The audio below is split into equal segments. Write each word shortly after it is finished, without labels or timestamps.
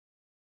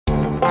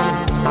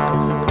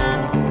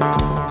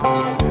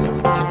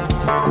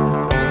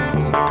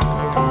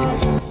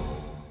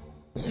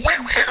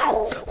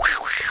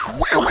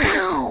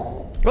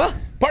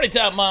Party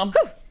time, Mom. Woo.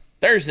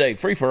 Thursday,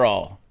 free for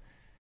all.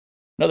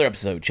 Another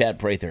episode, Chad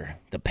Prather,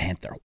 the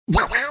Panther.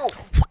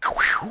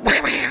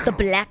 The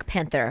Black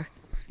Panther.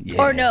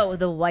 Yeah. Or no,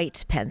 the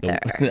White Panther.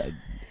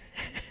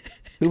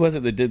 Who was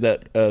it that did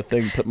that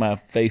thing, put my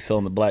face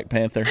on the Black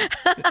Panther?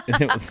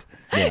 It was,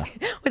 yeah.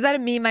 Was that a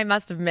meme I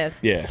must have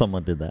missed? Yeah.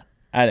 Someone did that.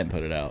 I didn't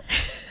put it out.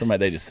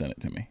 They just sent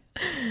it to me.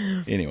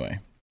 Anyway.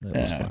 That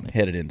was funny.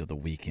 Headed into the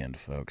weekend,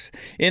 folks.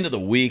 Into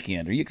the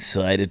weekend. Are you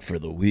excited for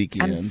the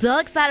weekend? I'm so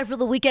excited for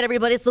the weekend,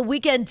 everybody. It's the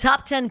weekend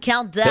top 10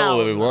 countdown. Hello,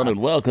 everyone,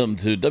 and welcome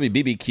to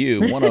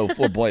WBBQ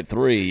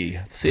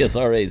 104.3,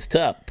 CSRA's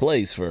top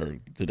place for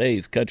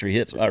today's country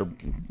hits, or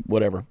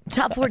whatever.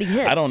 Top 40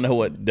 hits. I don't know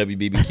what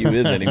WBBQ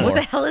is anymore. What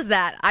the hell is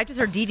that? I just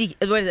heard DD.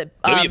 What is it?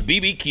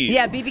 WBBQ.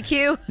 Yeah,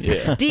 BBQ.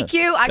 Yeah.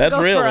 DQ. I That's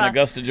go real for in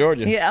Augusta,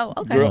 Georgia. Yeah, oh,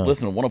 okay. Grew up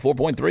listening to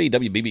 104.3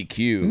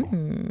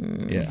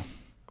 WBBQ. Yeah.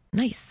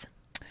 Nice.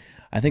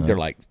 I think they're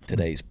like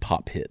today's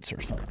pop hits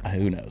or something.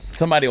 Who knows?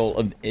 Somebody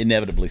will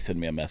inevitably send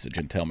me a message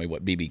and tell me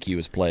what BBQ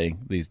is playing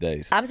these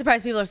days. I'm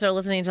surprised people are still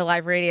listening to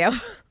live radio.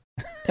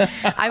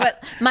 I went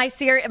my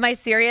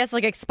Sirius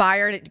like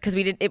expired because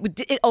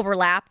it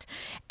overlapped,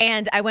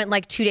 and I went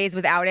like 2 days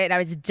without it, and I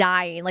was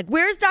dying. Like,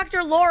 where's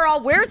Dr.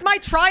 Laurel? Where's my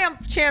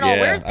Triumph channel?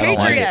 Yeah, where's I don't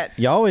like Patriot?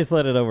 You always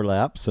let it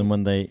overlaps, and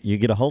when you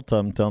get a hold of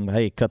them, tell them,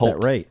 hey, cut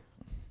that rate.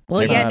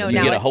 Well, yeah, no, you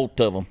now get a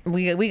hold of them.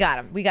 we got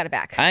him. We got it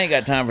back. I ain't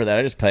got time for that.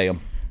 I just pay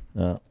them.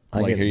 I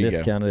Like, get here you go.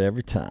 discounted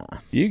every time.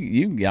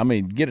 I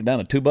mean, get it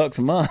down to $2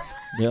 a month.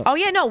 Yep. Oh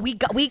yeah, no, we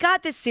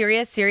got this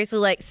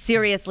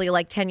seriously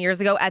like 10 years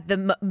ago at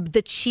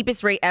the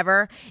cheapest rate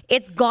ever.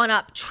 It's gone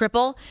up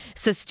triple.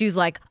 So Stu's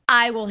like,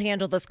 I will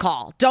handle this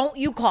call. Don't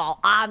you call.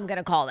 I'm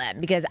gonna call them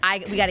because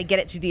we got to get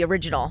it to the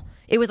original.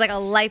 It was like a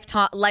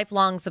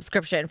lifelong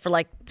subscription for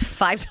like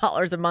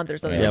 $5 a month or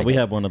something. Yeah, like we that.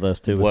 have one of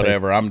those too.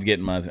 Whatever. I'm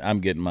getting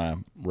my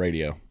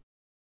radio,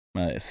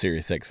 my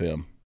Sirius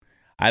XM.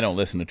 I don't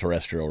listen to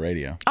terrestrial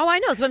radio. Oh, I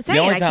know. That's what I'm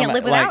saying. I can't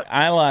live without.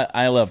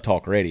 I love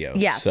talk radio.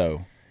 Yes.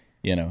 So,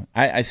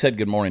 I said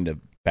good morning to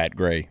Pat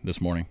Gray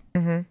this morning.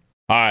 Mm-hmm.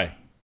 Hi.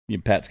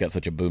 Pat's got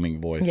such a booming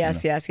voice.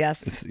 Yes.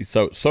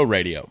 It's so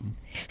radio.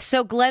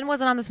 So Glenn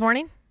wasn't on this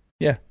morning?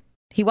 Yeah.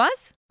 He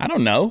was? I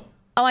don't know.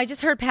 Oh, I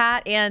just heard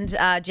Pat and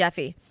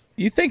Jeffy.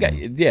 You think I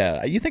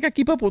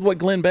keep up with what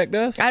Glenn Beck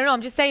does? I don't know.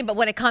 I'm just saying, but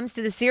when it comes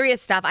to the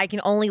Sirius stuff, I can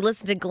only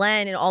listen to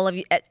Glenn and all of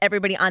you,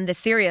 everybody on the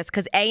Sirius,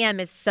 because AM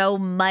is so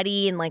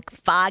muddy and like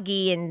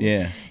foggy and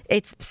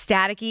it's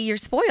staticky. You're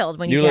spoiled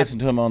when you listen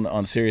to him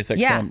on Sirius XM.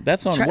 Yeah.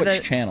 That's on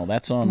which channel?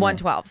 That's on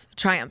 112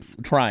 Triumph.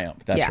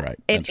 That's right.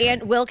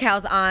 And Will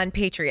Cow's on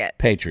Patriot.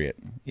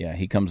 Yeah,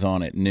 he comes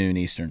on at noon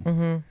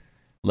Eastern,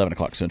 11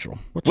 o'clock Central.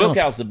 Will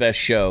Cow's the best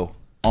show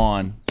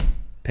on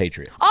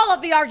Patriot. All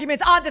of the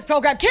arguments on this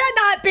program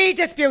cannot be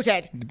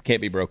disputed.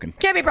 Can't be broken.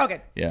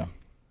 Yeah,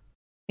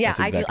 That's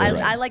exactly I do.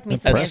 right. I like me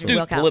some Astute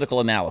Will Cow.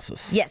 political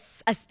analysis.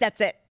 Yes, that's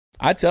it.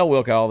 I tell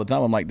Will Cow all the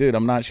time. I'm like, dude,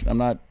 I'm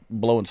not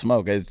blowing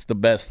smoke. It's the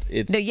best.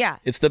 It's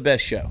the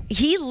best show.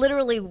 He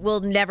literally will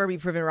never be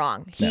proven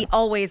wrong. He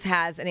always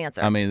has an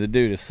answer. I mean, the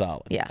dude is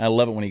solid. Yeah. I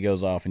love it when he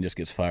goes off and just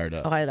gets fired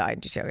up. Oh, I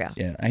do too. Yeah.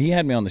 Yeah, he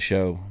had me on the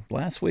show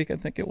last week, I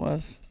think it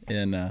was,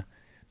 and.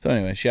 So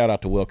anyway, shout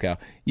out to Will Cow.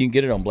 You can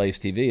get it on Blaze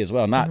TV as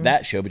well. Not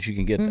that show, but you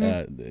can get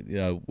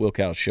Will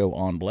Cow's show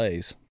on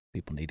Blaze.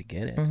 People need to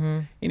get it.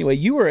 Anyway,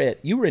 you were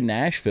in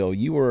Nashville.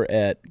 You were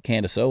at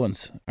Candace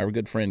Owens, our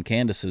good friend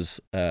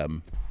Candace's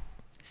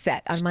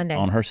set on Monday.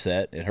 On her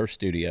set at her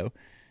studio.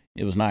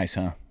 It was nice,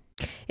 huh?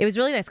 It was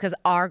really nice because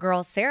our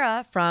girl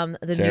Sarah from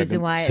the News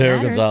and Why It Sarah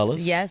Matters.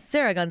 Gonzalez. Yes,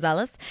 Sarah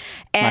Gonzalez.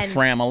 And my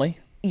family.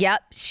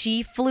 Yep,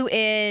 she flew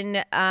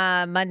in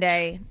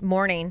Monday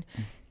morning.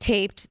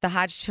 Taped. The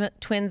Hodge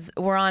twins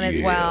were on as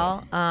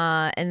well.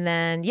 And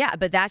then,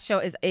 but that show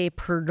is a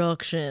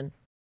production.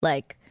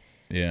 Like,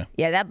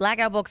 that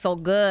Blackout book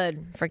sold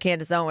good for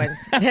Candace Owens.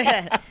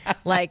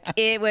 Like,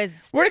 it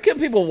was. Where can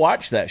people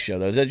watch that show,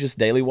 though? Is that just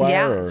Daily Wire?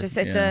 Yeah, or, it's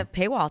a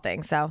paywall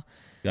thing. So.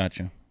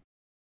 Gotcha.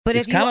 But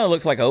it kind of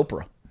looks like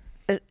Oprah.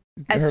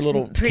 Her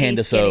little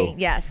Candace O.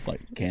 Yes.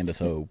 Like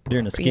Candace O.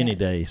 During the skinny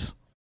days.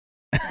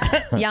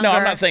 Younger. No,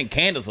 I'm not saying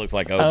Candace looks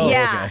like Oprah. Oh,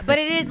 yeah, okay. but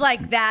it is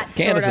like that.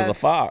 Candace sort is of, a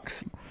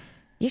fox.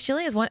 Yeah, she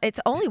only is one. It's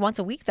only once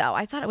a week, though.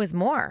 I thought it was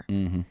more.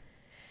 Mm-hmm.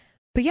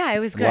 But yeah, it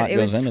was good. It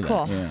was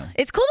cool.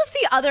 It's cool to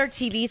see other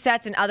TV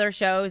sets and other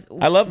shows.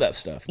 I love that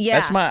stuff. Yeah,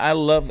 I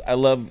love.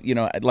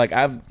 Like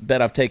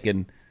I've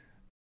taken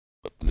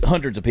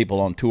hundreds of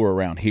people on tour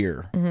around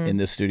here in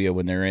this studio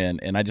when they're in,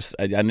 and I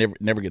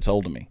never gets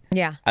old to me.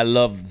 Yeah, I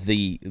love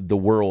the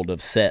world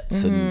of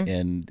sets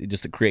and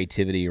just the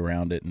creativity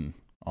around it and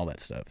all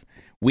that stuff.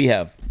 We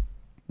have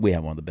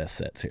one of the best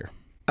sets here.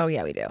 Oh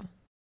yeah, we do.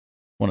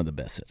 One of the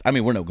best sets. I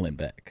mean, we're no Glenn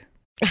Beck.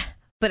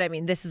 But I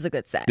mean, this is a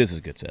good set. This is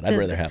a good set. I'd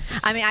rather have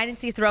this. I mean, I didn't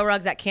see throw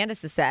rugs at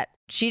Candace's set.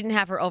 She didn't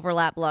have her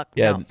overlap look.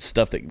 Yeah, no.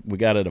 stuff that we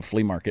got at a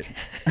flea market.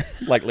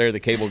 Like Larry the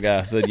Cable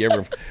Guy said, you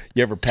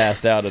ever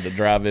passed out at a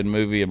drive-in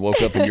movie and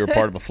woke up and you were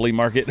part of a flea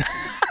market?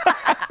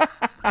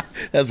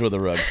 That's where the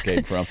rugs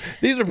came from.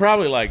 These are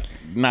probably like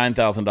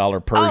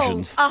 $9,000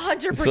 Persians. Oh,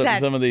 100%.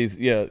 Some of these,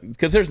 yeah,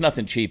 because there's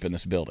nothing cheap in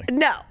this building.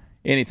 No.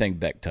 Anything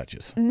Beck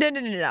touches.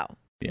 No.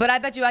 Yeah. But I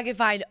bet you I could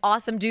find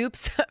awesome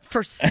dupes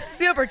for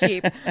super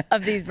cheap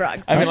of these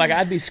rugs. I mean, like,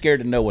 I'd be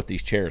scared to know what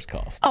these chairs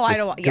cost. Oh, I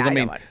don't want. Because, Yeah, I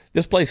mean,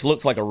 this place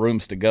looks like a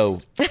rooms to go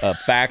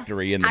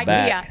factory in the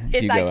back.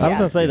 It's You go IKEA. out. I was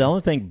gonna say the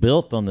only thing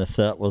built on this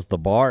set was the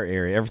bar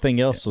area. Everything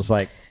else was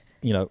like,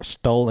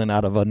 stolen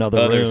out of another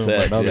Other room,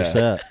 sets, or another yeah.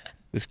 set.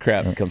 This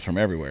crap comes from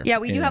everywhere. Yeah,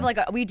 we do Anyway.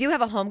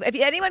 have a home. If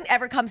anyone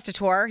ever comes to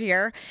tour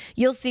here,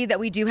 you'll see that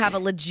we do have a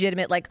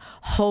legitimate like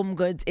home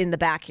goods in the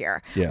back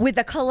here Yeah. with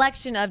a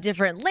collection of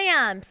different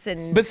lamps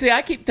and. But see,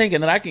 I keep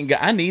thinking that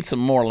I need some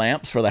more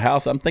lamps for the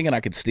house. I'm thinking I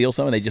could steal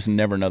some, and they just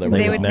never know They were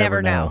would gone.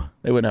 never know.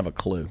 They wouldn't have a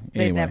clue.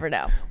 They'd Anyway, never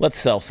know. Let's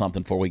sell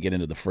something before we get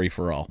into the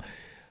free-for-all.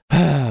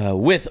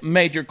 With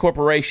major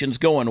corporations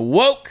going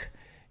woke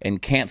and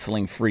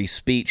canceling free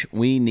speech,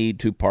 we need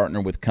to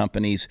partner with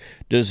companies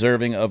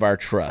deserving of our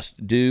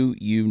trust. Do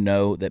you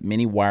know that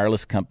many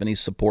wireless companies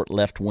support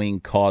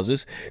left-wing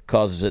causes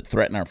that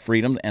threaten our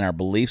freedom and our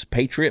beliefs?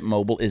 Patriot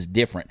Mobile is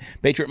different.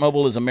 Patriot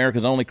Mobile is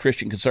America's only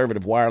Christian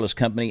conservative wireless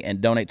company and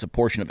donates a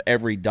portion of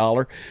every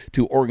dollar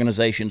to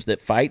organizations that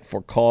fight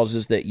for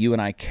causes that you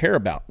and I care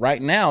about.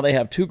 Right now, they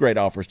have two great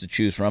offers to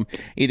choose from.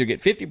 Either get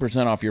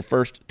 50% off your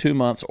first 2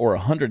 months or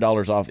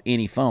 $100 off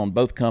any phone.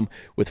 Both come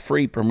with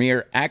free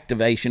Premier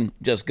activation.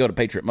 Just go to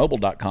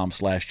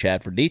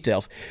patriotmobile.com/Chad for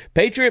details.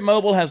 Patriot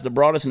Mobile has the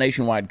broadest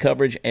nationwide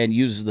coverage and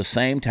uses the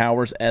same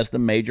towers as the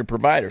major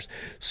providers,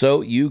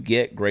 so you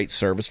get great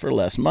service for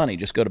less money.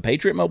 Just go to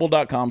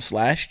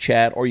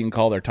patriotmobile.com/Chad, or you can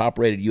call their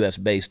top-rated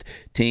U.S.-based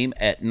team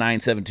at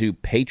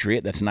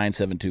 972-PATRIOT. That's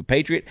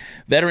 972-PATRIOT.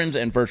 Veterans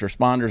and first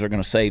responders are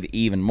going to save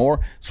even more.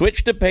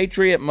 Switch to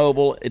Patriot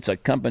Mobile. It's a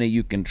company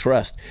you can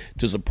trust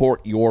to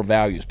support your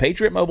values.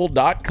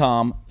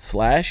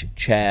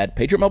 patriotmobile.com/Chad.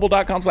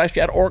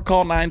 patriotmobile.com/Chad, or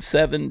call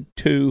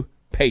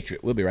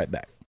 972-PATRIOT. We'll be right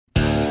back.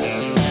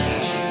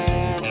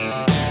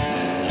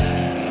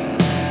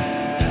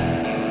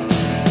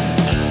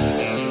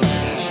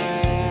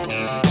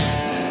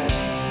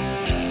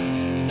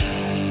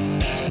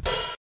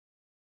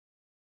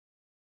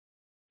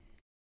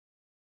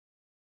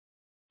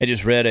 I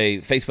just read a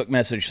Facebook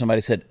message.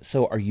 Somebody said,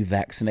 "So are you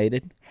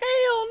vaccinated?"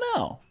 Hell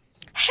no.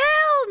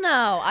 Hell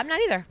no, I'm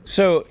not either.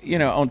 So,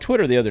 on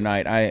Twitter the other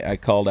night, I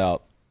called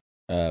out,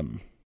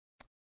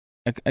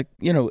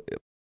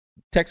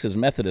 Texas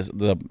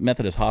the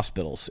Methodist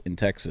hospitals in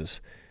Texas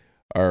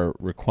are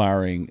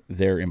requiring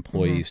their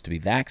employees to be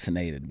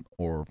vaccinated,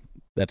 or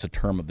that's a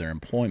term of their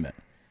employment.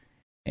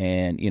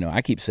 And,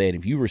 I keep saying,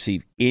 if you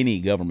receive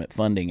any government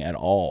funding at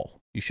all,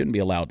 you shouldn't be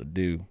allowed to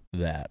do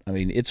that. I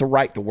mean, it's a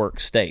right to work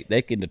state.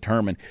 They can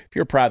determine, if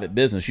you're a private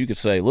business, you could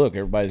say, look,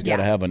 everybody's got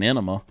to have an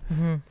enema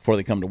before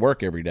they come to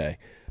work every day,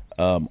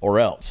 or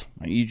else.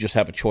 You just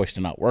have a choice to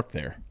not work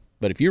there.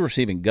 But if you're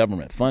receiving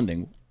government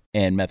funding,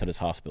 and Methodist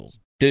hospitals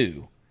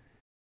do,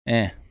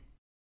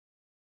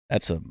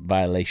 that's a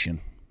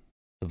violation.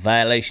 A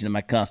violation of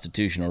my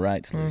constitutional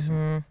rights,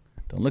 Lisa.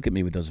 Don't look at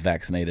me with those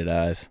vaccinated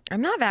eyes.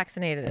 I'm not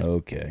vaccinated.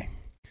 Okay.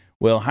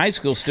 Well, high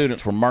school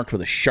students were marked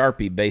with a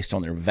Sharpie based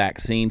on their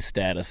vaccine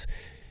status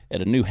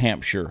at a New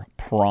Hampshire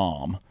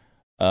prom.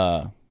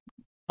 I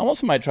want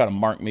somebody to try to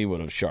mark me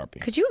with a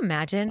Sharpie. Could you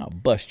imagine? I'll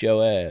bust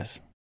your ass.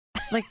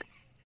 Like,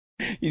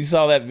 you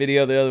saw that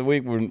video the other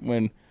week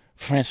when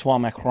Francois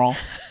Macron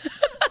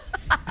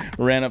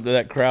ran up to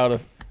that crowd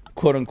of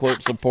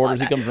quote-unquote supporters.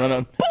 He comes running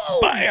up,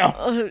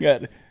 bam!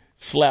 Got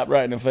slapped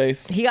right in the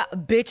face. he got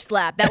bitch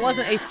slapped. That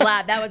wasn't a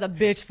slap. That was a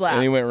bitch slap.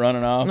 And he went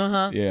running off.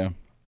 Uh-huh. Yeah.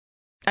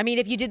 I mean,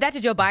 if you did that to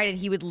Joe Biden,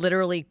 he would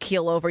literally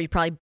keel over. You'd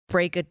probably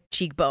break a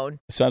cheekbone.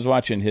 So I was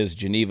watching his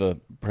Geneva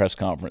press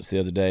conference the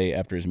other day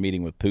after his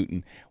meeting with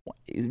Putin.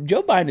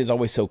 Joe Biden is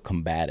always so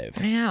combative.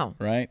 I know.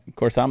 Right? Of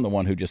course, I'm the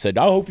one who just said,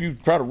 I hope you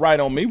try to write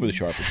on me with a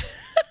Sharpie.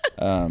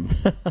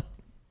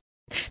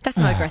 That's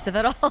not aggressive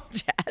at all,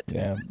 Chad.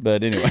 Yeah,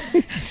 but anyway,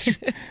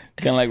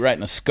 kind of like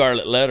writing a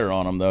scarlet letter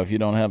on them, though, if you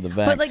don't have the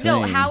vaccine. But like,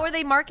 no, how are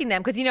they marking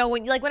them? Because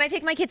when I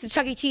take my kids to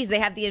Chuck E. Cheese, they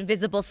have the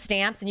invisible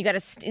stamps, and you got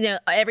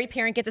to, every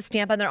parent gets a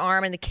stamp on their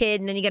arm, and the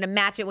kid, and then you got to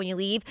match it when you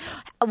leave.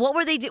 What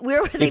were they?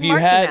 Where were they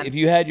marking them? If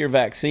you had your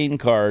vaccine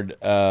card,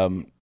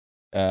 if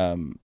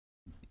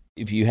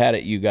you had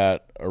it, you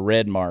got a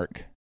red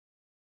mark,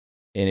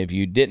 and if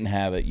you didn't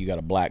have it, you got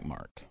a black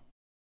mark.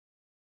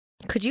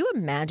 Could you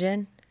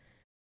imagine?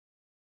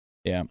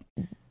 Yeah.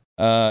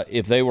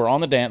 If they were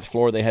on the dance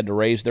floor, they had to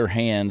raise their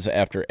hands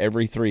after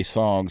every 3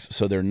 songs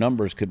so their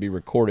numbers could be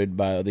recorded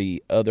by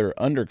the other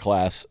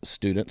underclass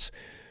students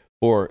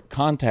for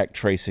contact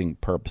tracing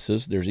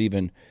purposes. There's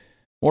even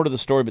more to the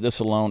story, but this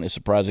alone is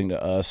surprising to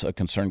us, a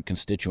concerned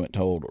constituent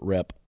told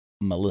Rep.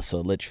 Melissa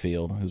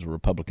Litchfield, who's a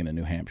Republican in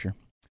New Hampshire.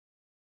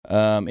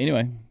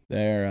 Anyway,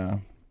 they're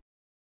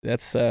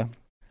that's where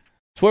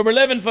we're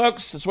living,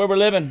 folks. That's where we're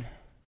living.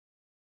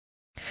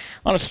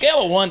 On a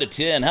scale of 1 to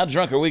 10, how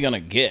drunk are we going to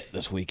get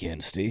this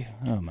weekend, Steve?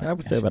 Oh my! I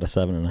would say about a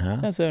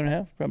 7.5. That's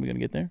 7.5. Probably going to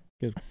get there.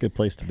 Good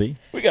place to be.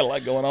 We got a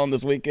lot going on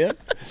this weekend.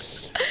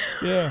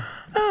 Yeah,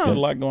 got a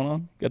lot going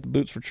on. Got the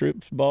Boots for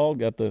Troops ball.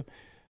 Got the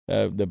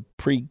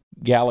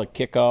pre-gala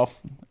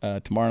kickoff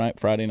tomorrow night,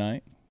 Friday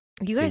night.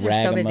 You guys are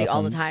so busy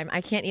all the time.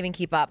 I can't even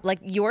keep up. Like,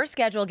 your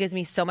schedule gives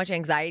me so much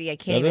anxiety. I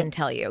can't even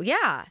tell you.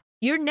 Yeah,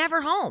 you're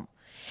never home.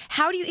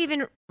 How do you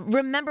even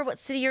remember what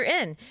city you're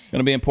in? Going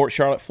to be in Port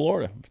Charlotte,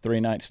 Florida, 3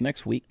 nights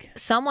next week.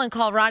 Someone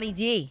call Ronnie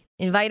D.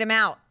 Invite him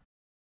out.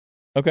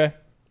 Okay.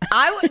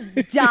 I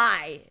would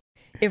die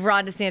if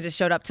Ron DeSantis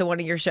showed up to one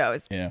of your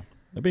shows. Yeah.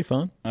 That'd be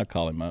fun. I'll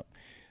call him up.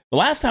 The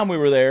last time we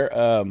were there,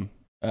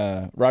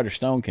 Roger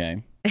Stone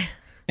came.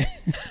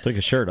 Took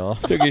his shirt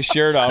off. Took his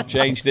shirt off,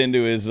 changed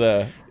into his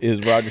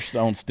Roger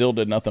Stone Still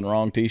Did Nothing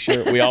Wrong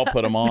T-shirt. We all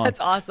put him on. That's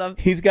awesome.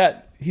 He's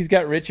got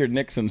Richard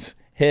Nixon's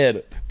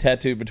head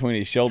tattooed between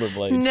his shoulder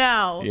blades.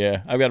 No.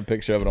 Yeah, I've got a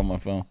picture of it on my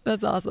phone.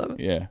 That's awesome.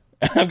 Yeah.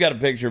 I've got a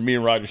picture of me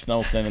and Roger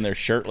Stone standing there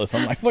shirtless.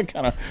 I'm like, what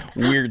kind of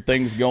weird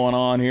things going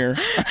on here?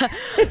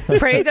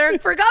 Prather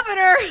for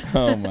governor.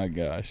 Oh, my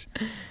gosh.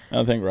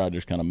 I think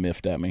Roger's kind of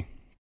miffed at me.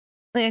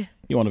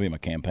 You want to be my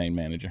campaign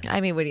manager.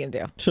 I mean, what are you going to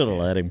do? Should have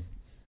let him.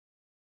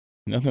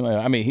 Nothing like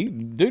that. I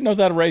mean, dude knows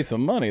how to raise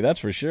some money, that's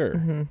for sure.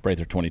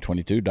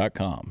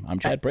 Prather2022.com. I'm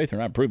Chad Prather,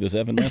 and I approve this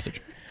effing message.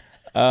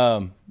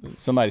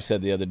 Somebody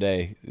said the other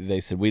day, they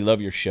said, we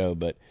love your show,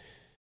 but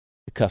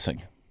the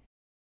cussing.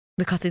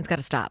 The cussing's got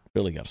to stop.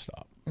 Really got to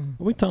stop.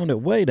 We toned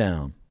it way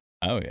down.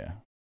 Oh, yeah.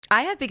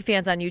 I have big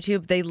fans on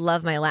YouTube. They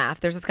love my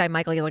laugh. There's this guy,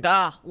 Michael. He's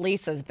like,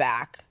 Lisa's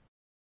back.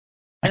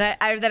 And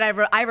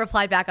I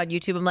replied back on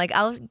YouTube. I'm like,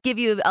 I'll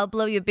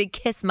blow you a big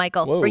kiss,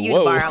 Michael, for you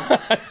tomorrow.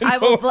 I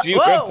will blow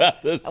you.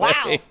 About to say.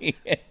 Wow.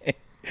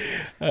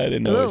 I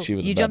didn't know what she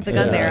was you about jumped to the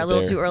gun say there right a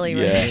little too early.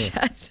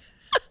 Yeah.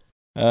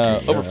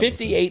 Over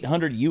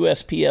 5,800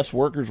 USPS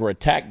workers were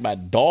attacked by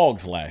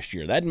dogs last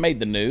year. That made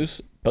the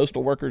news.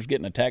 Postal workers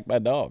getting attacked by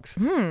dogs.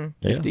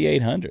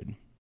 5,800.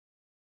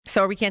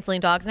 So are we canceling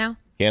dogs now?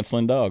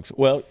 Canceling dogs.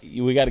 Well,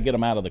 we got to get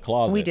them out of the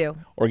closet. We do.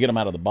 Or get them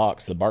out of the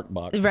box, the bark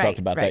box. We talked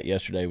about that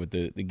yesterday with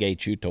the gay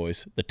chew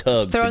toys, the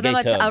tugs. Throw the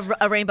them tugs.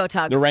 a rainbow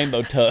tug. The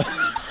rainbow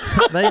tugs.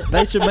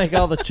 they should make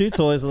all the chew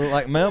toys look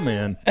like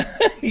mailmen.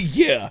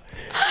 Yeah.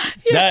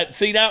 Now,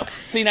 see now,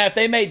 if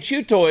they made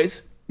chew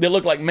toys that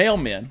look like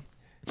mailmen,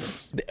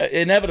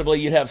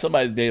 inevitably you'd have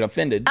somebody being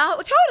offended. Oh,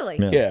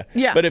 totally.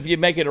 Yeah. But if you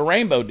make it a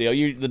rainbow deal,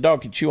 the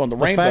dog can chew on the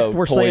rainbow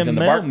toys in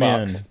the bark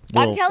box.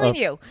 I'm telling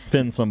you.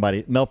 Offend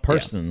somebody. Mail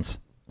persons.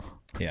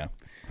 Yeah.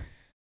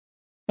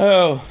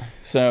 Oh,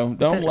 so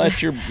don't let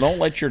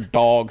your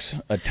dogs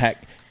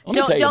attack.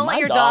 Don't let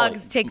your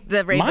dogs take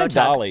the rainbow tug.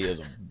 My Dolly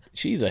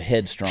she's a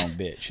headstrong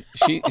bitch.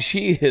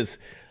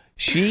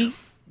 She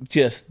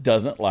just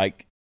doesn't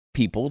like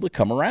people to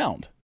come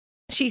around.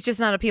 She's just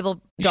not a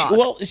people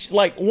dog.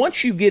 Like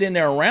once you get in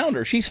there around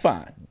her, she's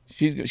fine.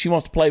 She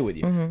wants to play with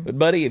you. But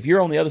buddy, if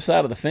you're on the other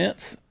side of the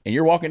fence and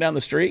you're walking down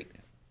the street,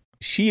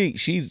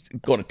 she's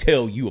going to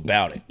tell you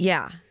about it.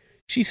 Yeah.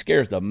 She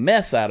scares the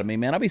mess out of me,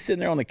 man. I'll be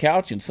sitting there on the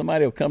couch and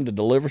somebody will come to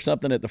deliver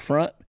something at the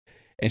front,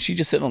 and she's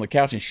just sitting on the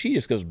couch and she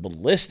just goes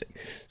ballistic.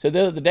 So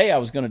the other day I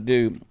was going to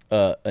do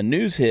a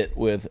news hit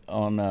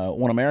on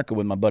One America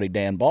with my buddy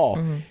Dan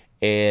Ball,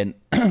 and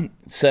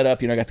set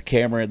up. I got the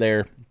camera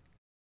there,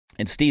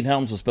 and Steve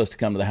Helms was supposed to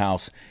come to the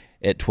house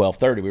at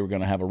 12:30. We were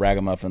going to have a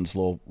Ragamuffins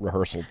little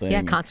rehearsal thing.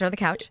 Yeah, concert on the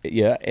couch.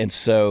 Yeah, and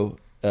so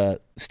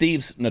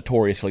Steve's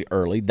notoriously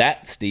early.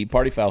 That Steve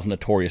Party Foul's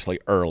notoriously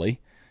early.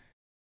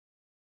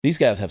 These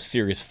guys have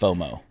serious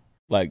FOMO.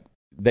 Like,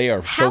 they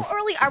are How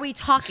early are we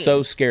talking?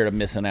 So scared of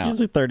missing out.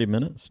 Usually 30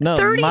 minutes. No,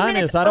 30 mine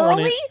minutes is, I don't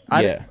early?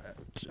 want to.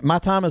 My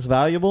time is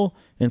valuable,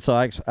 and so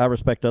I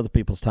respect other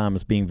people's time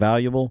as being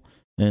valuable,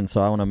 and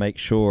so I want to make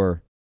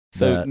sure.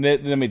 So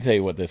let me tell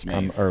you what this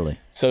means. I'm early.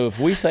 So if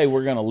we say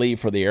we're going to leave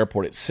for the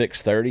airport at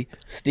 6:30,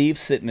 Steve's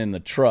sitting in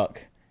the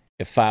truck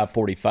at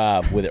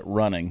 5:45 with it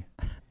running.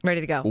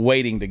 Ready to go.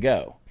 Waiting to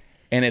go.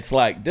 And it's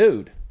like,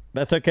 dude.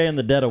 That's okay in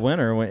the dead of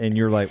winter, and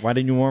you're like, why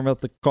didn't you warm up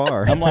the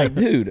car? I'm like,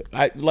 dude,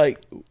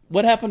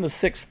 what happened to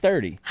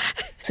 6:30?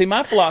 See,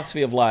 my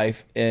philosophy of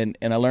life, and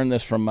I learned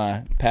this from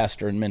my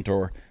pastor and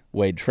mentor,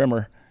 Wade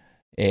Trimmer,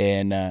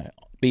 and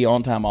be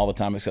on time all the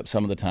time except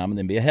some of the time, and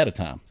then be ahead of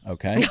time,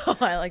 okay? Oh,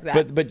 I like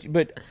that.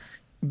 But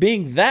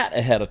being that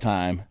ahead of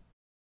time,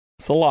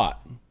 it's a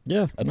lot.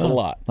 Yeah. That's a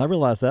lot. I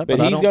realize that, but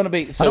he's going to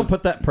be... I don't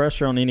put that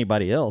pressure on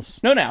anybody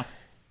else. No, now,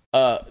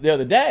 the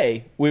other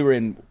day, we were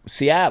in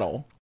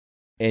Seattle,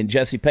 and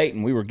Jesse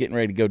Payton, we were getting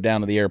ready to go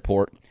down to the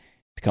airport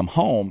to come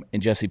home,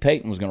 and Jesse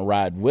Payton was going to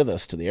ride with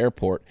us to the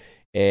airport,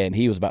 and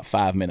he was about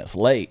 5 minutes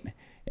late.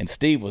 And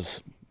Steve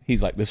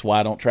he's like, this is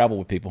why I don't travel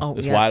with people.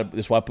 This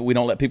is why we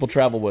don't let people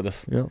travel with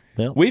us.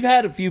 Yeah. We've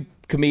had a few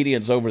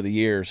comedians over the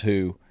years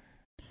who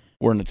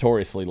were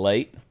notoriously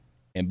late,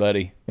 and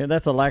buddy. And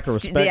that's a lack of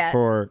respect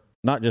for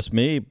not just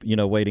me,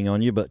 waiting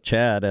on you, but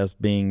Chad as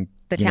being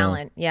The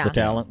talent, yeah. The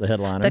talent, the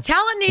headliner. The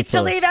talent needs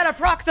to leave at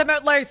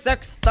approximately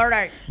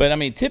 6:30. But I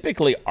mean,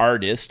 typically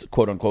artists,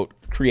 quote unquote,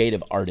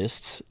 creative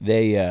artists,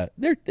 they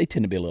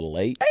tend to be a little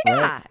late.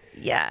 Right?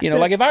 Yeah. You know,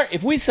 like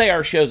if we say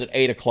our show's at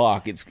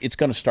 8:00, it's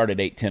going to start at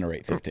 8:10 or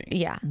 8:15.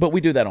 Yeah. But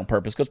we do that on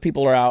purpose because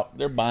people are out,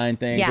 they're buying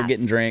things, they're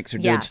getting drinks,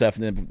 they're doing stuff,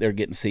 and then they're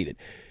getting seated.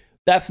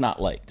 That's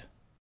not late.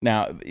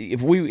 Now,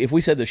 if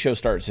we said the show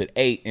starts at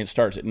 8 and it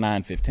starts at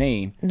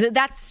 9:15,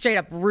 that's straight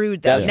up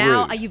rude, though. That's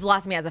now rude. You've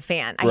lost me as a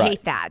fan. I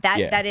hate that.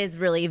 That is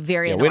really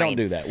very annoying. We don't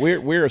do that.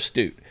 We're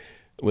astute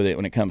with it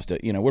when it comes to,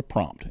 we're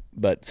prompt.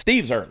 But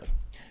Steve's early.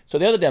 So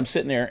the other day I'm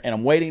sitting there and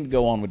I'm waiting to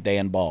go on with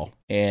Dan Ball,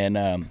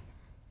 and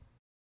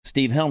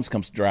Steve Helms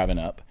comes driving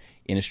up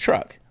in his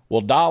truck.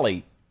 Well,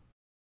 Dolly,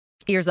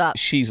 ears up.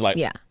 She's like,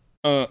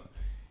 and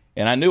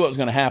I knew what was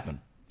going to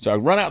happen. So I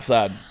run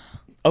outside,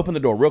 open the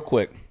door real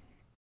quick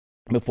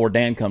before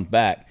Dan comes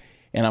back,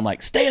 and I'm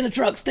like, stay in the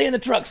truck, stay in the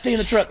truck, stay in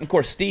the truck. And of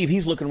course, Steve,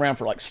 he's looking around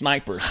for like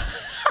snipers,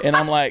 and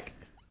I'm like,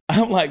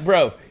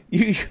 bro,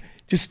 you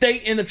just stay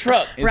in the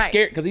truck and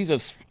scared because he's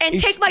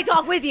take my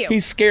dog with you.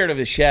 He's scared of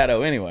his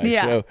shadow anyway.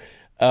 Yeah.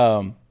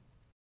 So,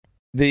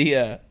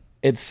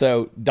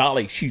 so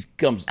Dolly, she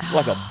comes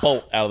like a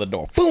bolt out of the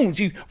door. Boom,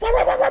 she's.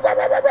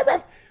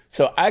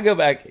 So I go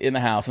back in the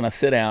house and I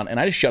sit down and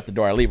I just shut the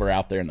door. I leave her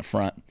out there in the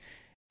front,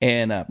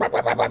 and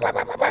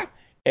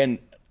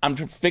I'm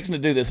fixing to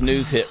do this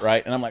news hit,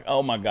 right? And I'm like,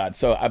 oh my God.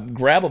 So I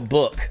grab a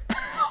book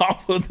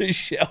off of the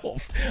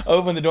shelf,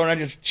 open the door, and I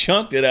just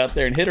chunked it out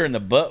there and hit her in the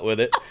butt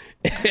with it.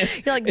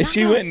 You're like, and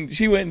she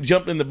went and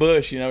jumped in the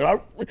bush, and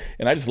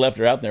I just left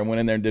her out there and went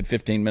in there and did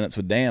 15 minutes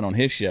with Dan on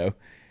his show.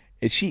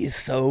 And she is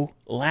so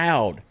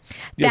loud.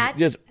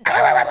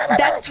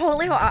 That's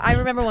totally how I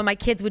remember when my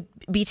kids would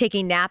be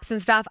taking naps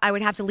and stuff. I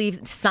would have to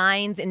leave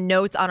signs and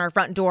notes on our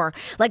front door.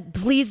 Like,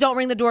 please don't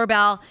ring the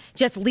doorbell.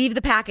 Just leave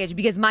the package,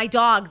 because my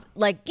dogs,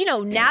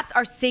 naps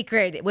are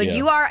sacred. When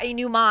you are a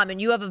new mom and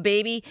you have a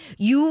baby,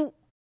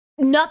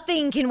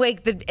 nothing can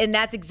wake and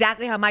that's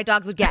exactly how my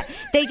dogs would get.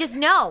 They just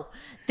know.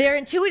 They're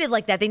intuitive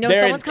like that. They know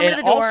someone's coming to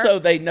the door. Also,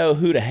 they know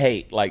who to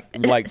hate. Like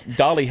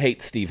Dolly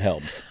hates Steve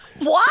Helms.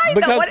 Why?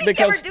 What did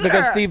he ever do to her?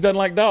 Because Steve doesn't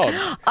like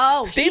dogs.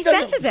 Oh, she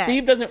senses it.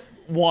 Steve doesn't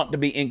want to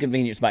be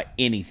inconvenienced by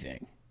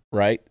anything,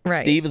 right?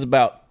 Right. Steve is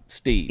about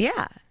Steve.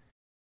 Yeah.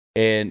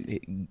 And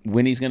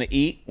when he's going to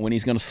eat, when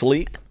he's going to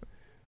sleep,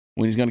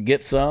 when he's going to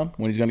get some,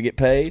 when he's going to get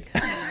paid.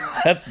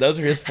 Those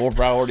are his 4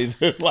 priorities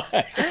in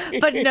life.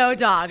 But no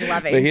dog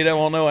loving. But he don't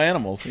want no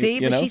animals. See,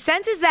 but she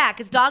senses that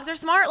because dogs are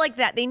smart like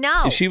that. They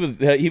know. He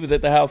was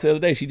at the house the other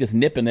day. She just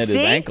nipping at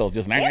his ankles,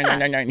 just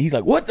and he's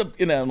like, "What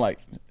the?" I'm like,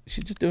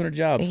 she's just doing her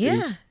job. Steve.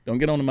 Yeah. Don't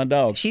get on to my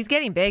dog. She's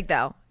getting big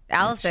though.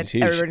 Allison,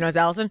 everybody knows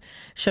Allison.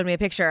 Showed me a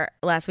picture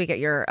last week at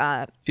your.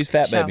 She's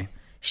fat, show. baby.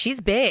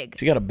 She's big.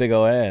 She got a big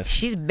old ass.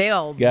 She's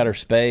big. Got her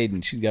spayed,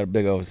 and she's got a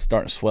big old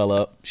starting to swell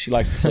up. She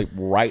likes to sleep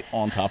right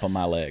on top of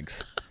my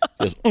legs.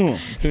 Just, who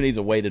needs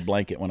a weighted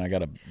blanket when I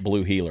got a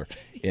blue healer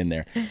in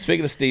there?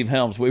 Speaking of Steve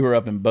Helms, we were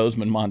up in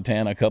Bozeman,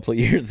 Montana a couple of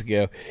years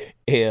ago,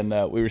 and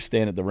we were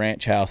staying at the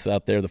ranch house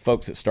out there. The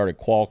folks that started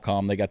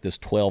Qualcomm, they got this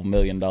 $12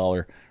 million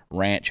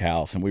ranch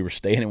house, and we were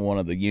staying in one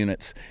of the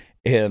units,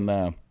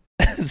 and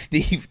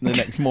Steve the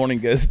next morning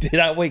goes, "Did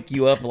I wake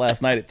you up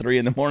last night at 3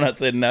 a.m?" I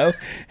said, "No."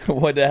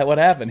 What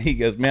happened? He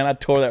goes, "Man, I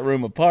tore that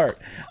room apart."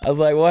 I was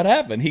like, "What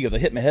happened?" He goes, "I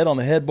hit my head on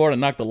the headboard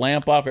and knocked the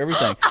lamp off,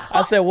 everything."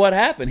 I said, "What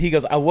happened?" He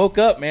goes, "I woke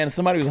up, man, and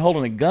somebody was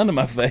holding a gun to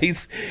my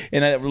face,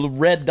 and that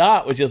red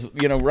dot was just,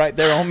 right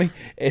there on me."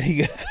 And he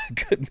goes,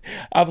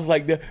 I was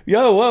like,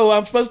 "Yo, whoa,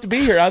 I'm supposed to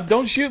be here.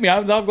 Don't shoot me.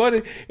 I'm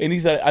going to." And he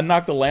said, "I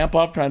knocked the lamp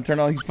off trying to turn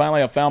it on."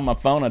 Finally, I found my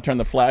phone. I turned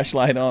the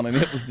flashlight on, and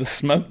it was the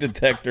smoke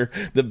detector,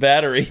 the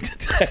battery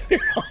detector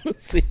on the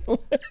ceiling.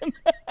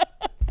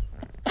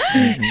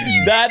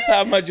 That's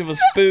how much of a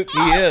spook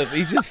he is.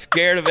 He's just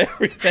scared of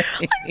everything.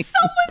 Like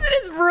someone's in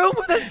his room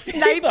with a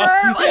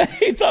sniper.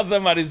 He thought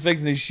somebody's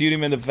fixing to shoot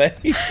him in the face.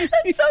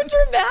 That's so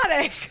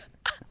dramatic.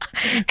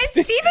 And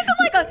Steve isn't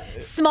like a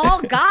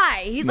small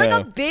guy. He's like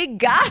a big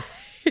guy.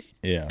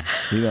 Yeah,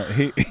 he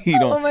don't.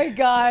 Oh my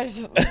gosh!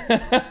 It's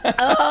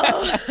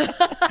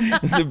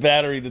the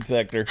battery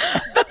detector.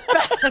 The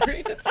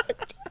battery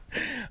detector.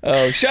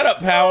 Oh, shut up,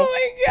 Powell!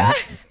 Oh my god!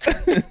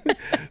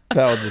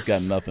 Powell just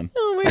got nothing.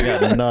 Oh my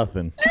god! Got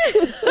nothing.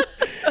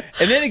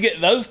 And then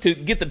get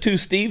the two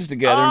Steves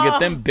together and get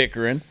them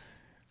bickering.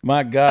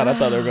 My God, I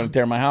thought they were going to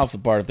tear my house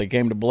apart if they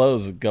came to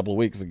blows a couple of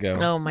weeks ago.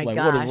 Oh my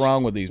god! What is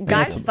wrong with these people?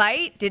 Guys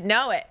fight? Didn't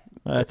know it.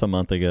 That's a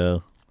month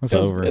ago. It's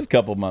over. It's a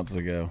couple months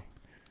ago.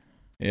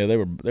 Yeah, they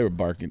were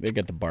barking. They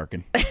got to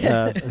barking.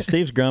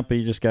 Steve's grumpy.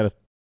 You just got to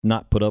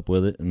not put up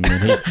with it, and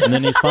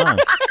then he's fine.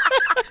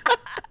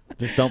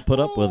 Just don't put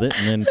up with it,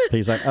 and then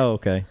he's like, "Oh,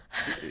 okay."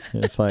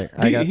 It's like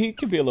he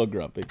can be a little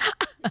grumpy.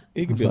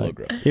 He can be a little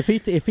grumpy.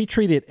 If he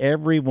treated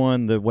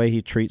everyone the way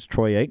he treats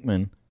Troy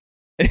Aikman,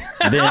 then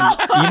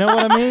you know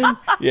what I mean?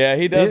 Yeah,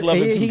 he does love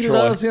him some Troy. He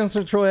loves him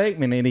some Troy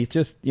Aikman, and he's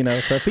just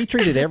So if he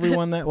treated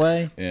everyone that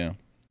way, yeah,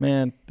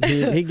 man,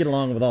 he'd get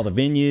along with all the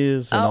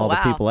venues and all the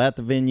people at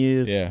the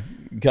venues. Yeah,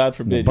 God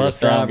forbid, the bus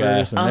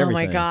drivers and everything. Oh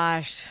my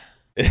gosh.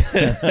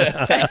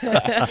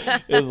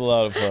 It was a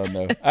lot of fun,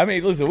 though. I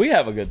mean, listen, we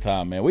have a good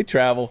time, man. We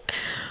travel,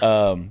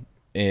 and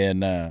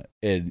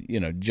you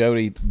know,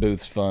 Jody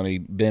Booth's funny,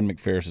 Ben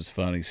McPherson is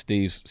funny,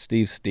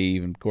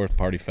 Steve, and of course,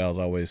 Party Foul's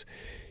always,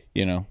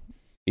 you know,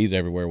 he's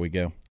everywhere we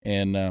go,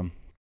 and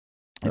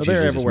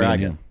they're everywhere I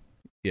go.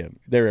 Yeah,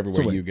 they're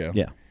everywhere you go.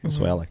 Yeah, that's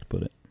the way I like to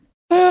put it.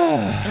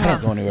 I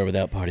can't go anywhere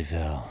without Party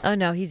Foul. Oh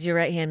no, he's your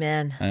right hand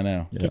man. I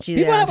know. Get you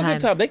People there have on a time.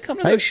 good time. They come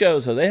to those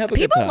shows, so they have a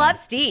good time. People love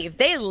Steve.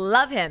 They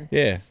love him.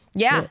 Yeah.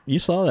 Yeah. You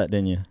saw that,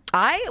 didn't you?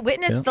 I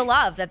witnessed the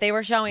love that they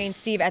were showing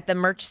Steve at the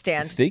merch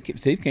stand.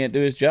 Steve can't do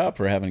his job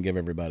for having to give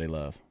everybody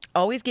love.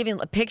 Always giving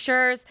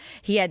pictures.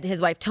 He had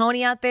his wife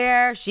Tony out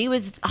there. She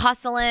was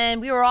hustling.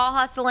 We were all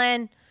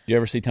hustling. Do you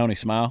ever see Tony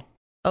smile?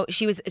 Oh,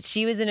 she was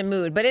in a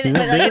mood, but in She's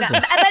a in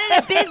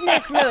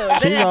business mood.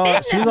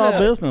 She's all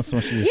business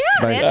when she's Yeah,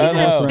 man, she's in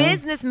a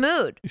business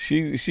mood.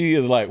 She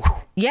is like, whew,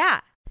 Yeah.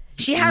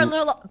 She had her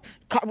little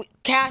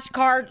cash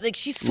card, like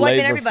she's swiping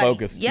laser everybody.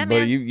 focused. Yeah,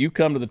 but man. you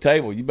come to the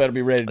table, you better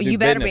be ready to do You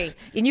better business.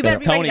 be, and you better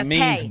be Tony ready to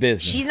means pay.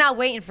 business. She's not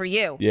waiting for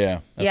you. Yeah,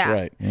 that's Yeah.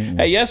 right.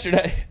 Hey,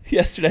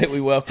 yesterday we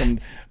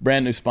welcomed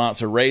brand new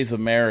sponsor Raise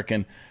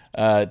American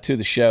to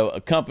the show,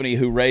 a company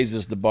who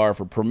raises the bar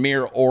for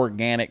premier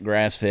organic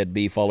grass-fed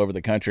beef all over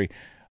the country.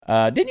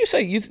 Didn't you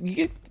say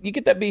you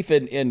get that beef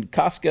in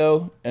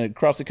Costco and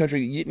across the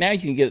country? Now you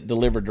can get it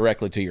delivered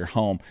directly to your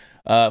home.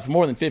 For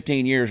more than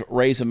 15 years,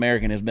 Raise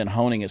American has been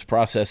honing its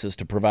processes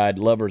to provide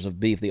lovers of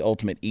beef the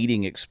ultimate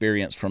eating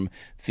experience. From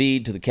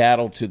feed to the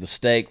cattle to the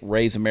steak,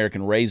 Raise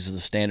American raises the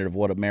standard of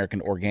what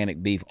American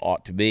organic beef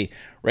ought to be.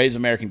 Raise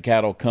American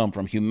cattle come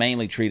from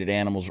humanely treated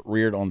animals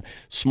reared on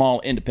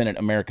small, independent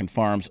American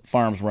farms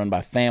run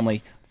by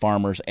family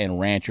farmers and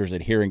ranchers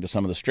adhering to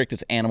some of the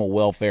strictest animal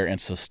welfare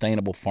and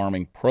sustainable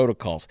farming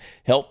protocols.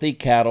 Healthy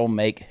cattle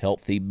make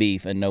healthy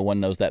beef, and no one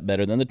knows that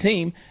better than the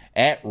team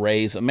at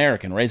Raise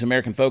American. Raise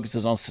American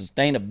focuses on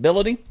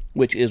sustainability,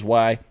 which is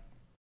why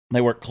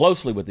they work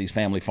closely with these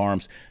family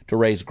farms to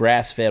raise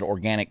grass-fed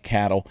organic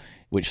cattle,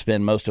 which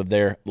spend most of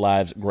their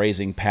lives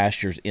grazing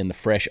pastures in the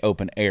fresh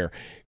open air,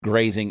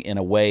 grazing in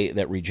a way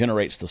that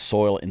regenerates the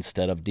soil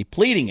instead of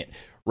depleting it.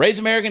 Raise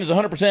American is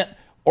 100%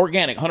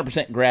 organic,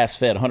 100%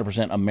 grass-fed,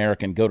 100%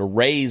 American. Go to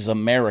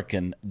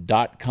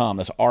raiseamerican.com.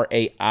 That's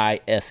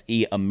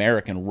R-A-I-S-E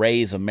American,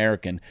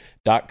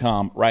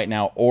 raiseamerican.com right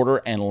now. Order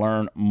and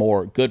learn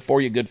more. Good for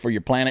you, good for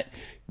your planet,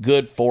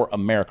 good for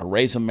America.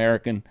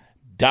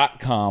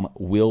 Raiseamerican.com.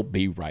 We'll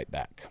be right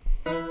back.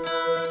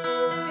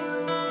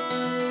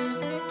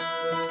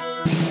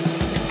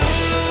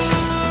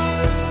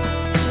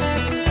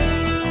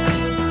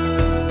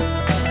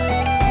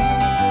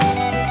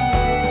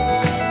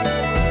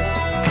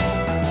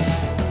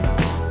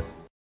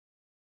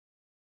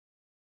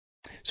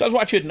 So I was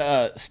watching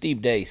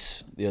Steve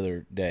Dace the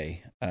other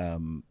day,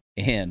 and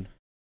I think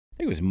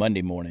it was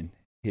Monday morning,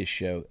 his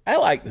show. I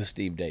like the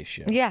Steve Dace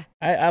show. Yeah.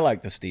 I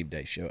like the Steve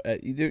Dace show.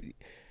 You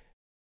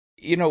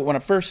know, when I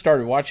first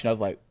started watching, I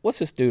was like, what's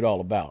this dude all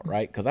about,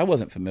 right? Because I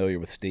wasn't familiar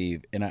with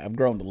Steve, and I've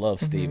grown to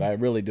love Steve. I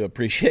really do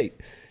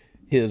appreciate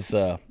his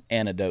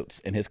anecdotes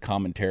and his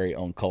commentary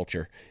on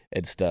culture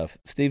and stuff.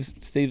 Steve's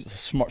a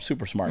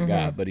super smart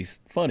guy, but he's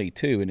funny,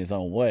 too, in his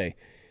own way.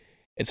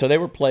 And so they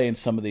were playing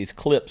some of these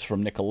clips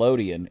from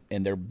Nickelodeon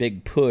and their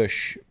big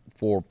push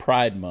for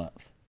Pride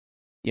Month.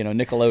 You know,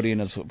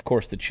 Nickelodeon is, of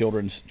course, the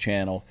children's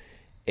channel,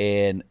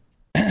 and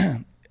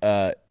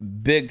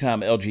big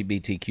time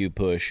LGBTQ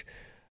push.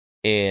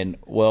 And,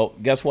 well,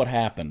 guess what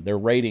happened? Their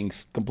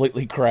ratings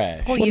completely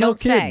crashed. Well, you don't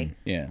say.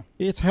 Yeah.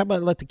 It's how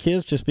about let the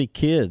kids just be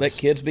kids? Let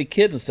kids be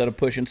kids instead of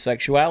pushing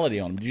sexuality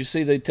on them. Did you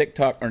see the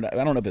TikTok, or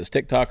I don't know if it's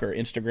TikTok or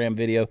Instagram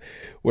video,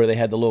 where they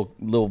had the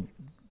little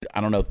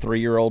I don't know,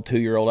 3-year-old,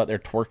 2-year-old out there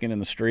twerking in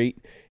the street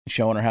and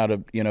showing her how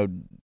to, you know,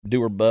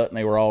 do her butt, and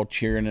they were all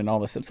cheering and all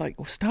this. It's like,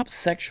 well, stop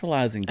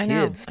sexualizing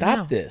kids.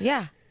 Stop this.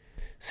 Yeah.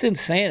 It's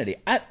insanity.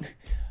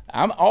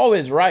 I'm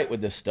always right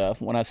with this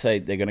stuff when I say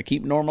they're going to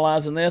keep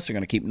normalizing this, they're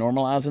going to keep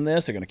normalizing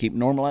this, they're going to keep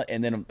normalizing,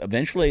 and then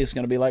eventually it's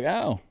going to be like,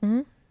 oh,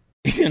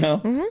 you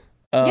know,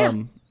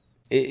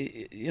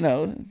 you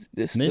know,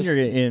 this. And then you're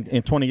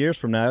in 20 years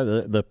from now,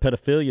 the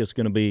pedophilia is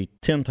going to be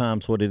 10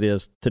 times what it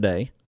is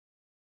today.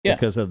 Yeah.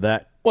 Because of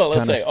that. Well,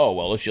 let's say,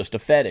 it's just a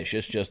fetish.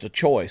 It's just a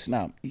choice.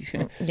 No,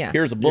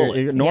 here's a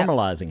bullet. You're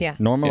normalizing. Yeah.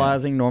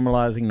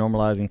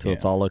 Normalizing until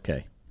it's all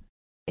okay.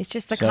 It's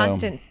just the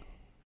constant.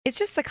 It's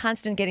just the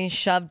constant getting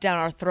shoved down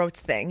our throats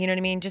thing. You know what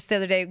I mean? Just the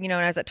other day, you know,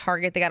 when I was at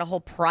Target, they got a whole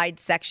Pride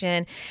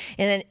section.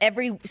 And then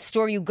every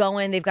store you go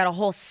in, they've got a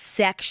whole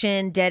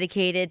section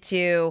dedicated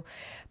to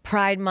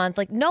Pride Month.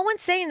 Like, no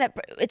one's saying that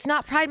it's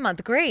not Pride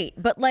Month. Great.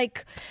 But,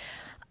 like...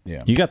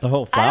 Yeah. You got the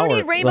whole flower, I don't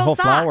need rainbow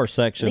flower socks.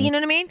 section. You know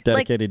what I mean?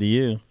 Dedicated to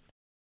you.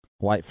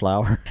 White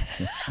flower.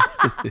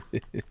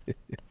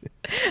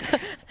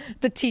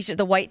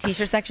 The white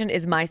t-shirt section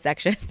is my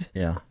section.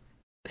 Yeah.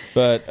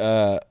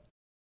 But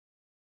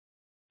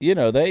you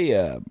know,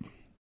 they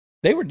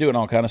were doing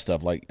all kind of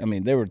stuff. Like, I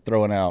mean, they were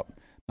throwing out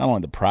not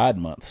only the Pride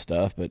Month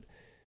stuff, but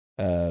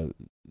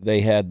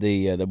they had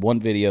the one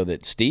video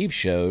that Steve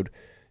showed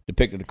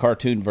depicted a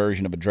cartoon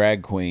version of a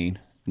drag queen,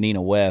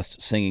 Nina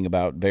West, singing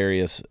about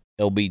various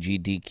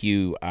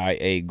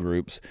LGBTQIA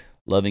groups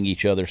loving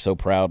each other so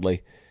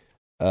proudly.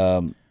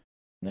 On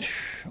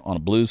a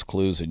Blues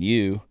Clues and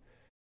You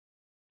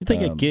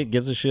think a kid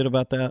gives a shit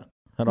about that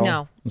at all?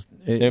 No.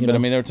 I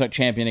mean, they're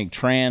championing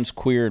trans,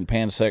 queer, and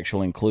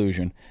pansexual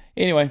inclusion.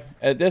 Anyway,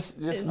 I'm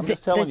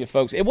just telling you,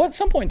 folks. At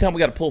some point in time, we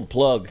got to pull the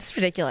plug. It's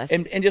ridiculous,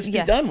 and just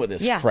be done with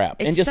this crap,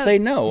 and just so, say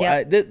no.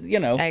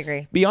 Yep. I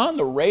agree. Beyond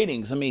the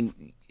ratings, I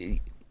mean,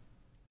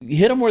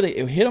 hit them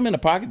in the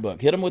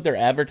pocketbook, hit them with their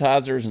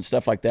advertisers and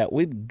stuff like that.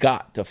 We've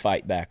got to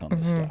fight back on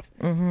this stuff.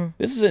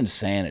 This is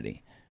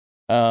insanity.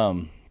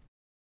 And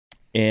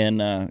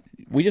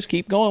we just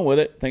keep going with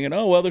it, thinking,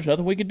 oh, well, there's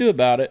nothing we can do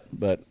about it.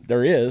 But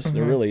there is.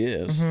 There really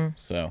is.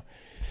 So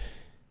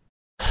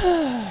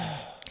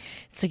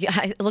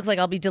it looks like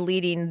I'll be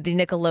deleting the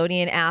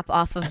Nickelodeon app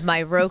off of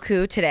my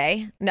Roku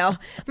today. No,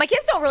 my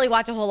kids don't really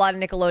watch a whole lot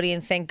of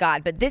Nickelodeon, thank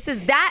God. But this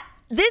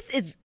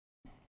is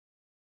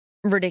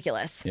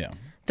ridiculous. Yeah.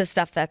 The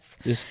stuff that's...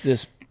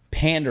 This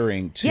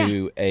pandering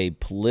to any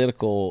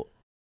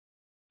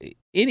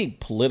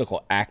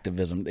political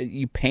activism,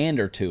 you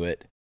pander to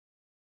it.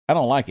 I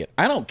don't like it.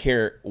 I don't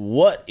care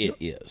what it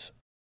is.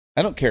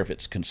 I don't care if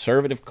it's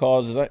conservative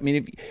causes. I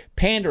mean,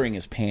 pandering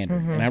is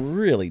pandering, and I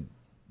really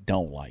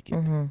don't like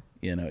it.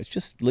 It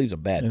just leaves a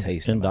bad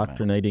taste in my mouth.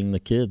 Indoctrinating the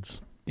kids.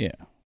 Yeah.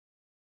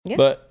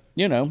 But,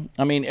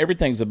 I mean,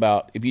 everything's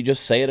about, if you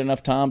just say it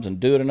enough times and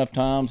do it enough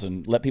times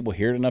and let people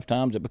hear it enough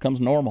times, it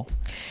becomes normal.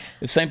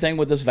 The same thing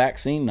with this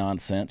vaccine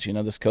nonsense,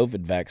 this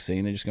COVID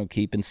vaccine. They're just going to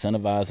keep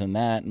incentivizing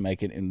that and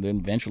make it, and then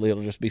eventually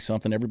it'll just be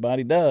something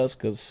everybody does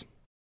because...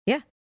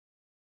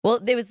 Well,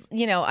 there was,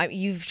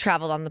 you've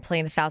traveled on the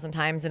plane 1,000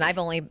 times, and I've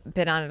only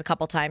been on it a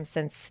couple times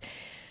since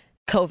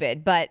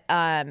COVID. But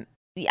I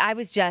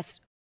was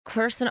just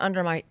cursing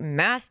under my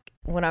mask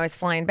when I was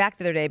flying back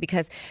the other day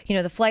because,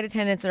 the flight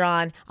attendants are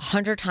on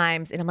 100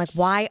 times. And I'm like,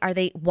 why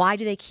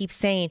do they keep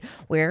saying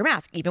wear your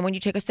mask? Even when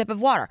you take a sip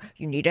of water,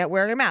 you need to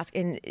wear your mask.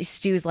 And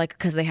Stu's like,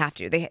 because they have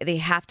to. They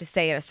have to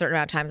say it a certain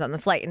amount of times on the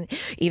flight. And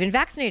even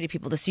vaccinated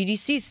people, the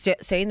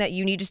CDC saying that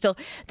you need to still.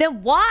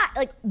 Then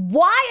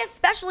why,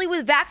 especially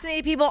with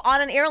vaccinated people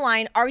on an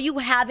airline, are you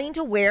having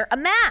to wear a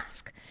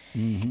mask?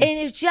 And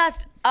it's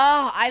just,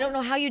 I don't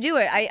know how you do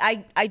it.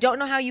 I don't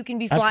know how you can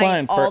be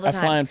flying all the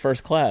time. I fly in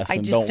first class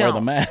and don't wear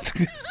the mask.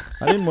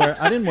 I didn't wear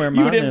mine.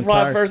 You didn't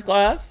fly first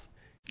class?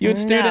 You and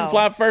Stu didn't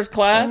fly first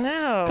class?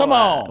 No. Come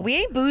on. We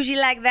ain't bougie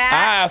like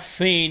that. I've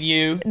seen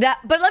you.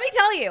 But let me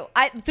tell you,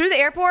 through the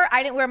airport,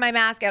 I didn't wear my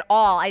mask at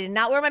all. I did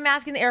not wear my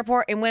mask in the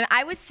airport. And when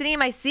I was sitting in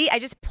my seat, I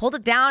just pulled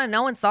it down and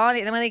no one saw it.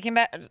 And then when they came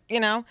back,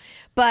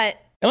 but...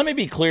 And let me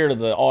be clear to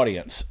the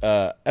audience.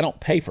 I don't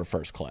pay for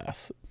first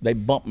class. They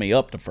bump me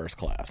up to first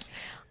class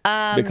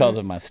because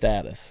of my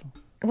status.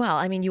 Well,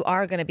 I mean, you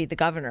are going to be the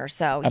governor,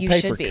 so you should be.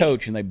 I pay for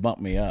coach, and they bump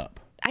me up.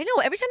 I know.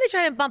 Every time they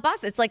try to bump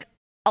us, it's like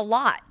a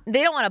lot.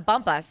 They don't want to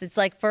bump us. It's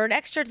like for an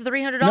extra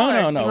 $300.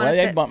 No.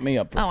 They bump me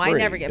up for free. I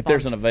never get bumped. If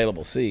there's an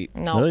available seat.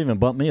 No. They'll even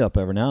bump me up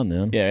every now and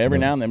then. Yeah, every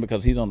now and then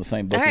because he's on the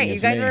same booking as me. All right, you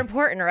guys are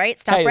important, right?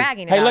 Stop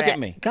bragging about it. Hey, look at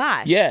me.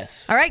 Gosh.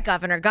 Yes. All right,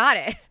 governor. Got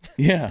it.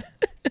 Yeah.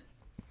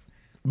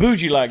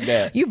 Bougie like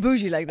that. You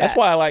bougie like that. That's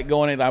why I like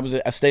going in.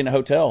 I stayed in a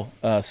hotel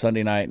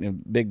Sunday night in a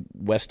big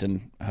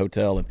Westin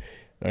hotel,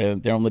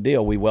 and they're on the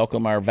deal. We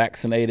welcome our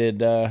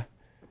vaccinated,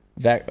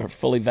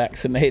 fully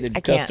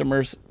vaccinated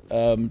customers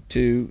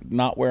to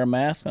not wear a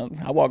mask.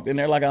 I walked in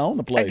there like I own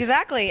the place.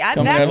 Exactly.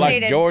 I'm vaccinated. There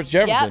like George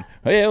Jefferson.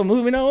 Yep. Well,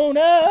 moving on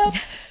up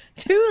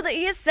to the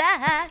east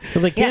side.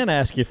 Because they can't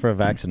ask you for a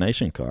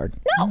vaccination card.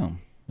 No.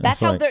 That's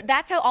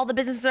how all the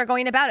businesses are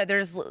going about it.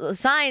 There's a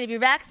sign if you're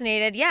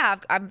vaccinated. Yeah,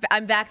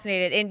 I'm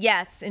vaccinated, and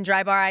yes, in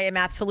Dry Bar I am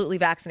absolutely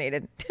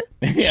vaccinated.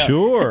 Yeah,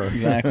 sure,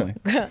 exactly.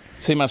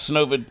 See my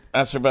Snowvid.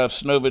 I survived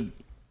Snowvid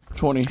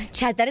 20.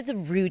 Chad, that is a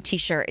rude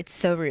T-shirt. It's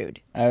so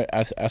rude.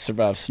 I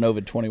survived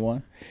Snowvid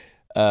 21.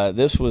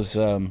 This was.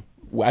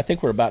 I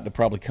think we're about to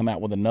probably come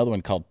out with another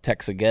one called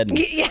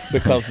Texageddon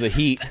because the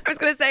heat. I was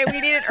going to say we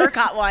need an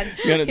ERCOT one.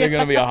 They're going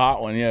to be a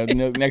hot one. Yeah,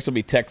 next will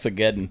be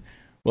Texageddon.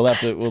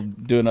 We'll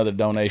do another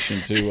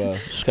donation to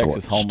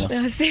Texas homeless.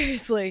 No,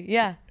 seriously,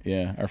 yeah.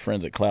 Yeah, our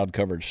friends at Cloud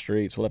Covered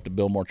Streets. We'll have to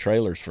build more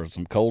trailers for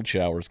some cold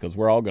showers because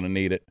we're all going to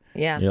need it.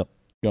 Yeah. Yep.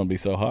 It's going to be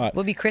so hot.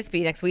 We'll be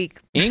crispy next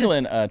week.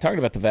 England, talking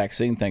about the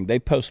vaccine thing, they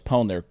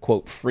postponed their,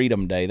 quote,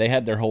 Freedom Day. They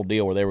had their whole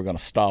deal where they were going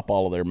to stop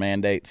all of their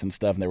mandates and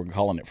stuff, and they were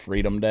calling it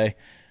Freedom Day.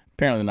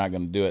 Apparently they're not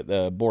going to do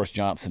it. Boris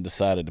Johnson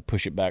decided to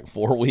push it back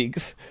 4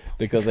 weeks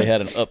because they had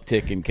an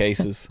uptick in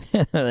cases.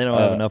 They don't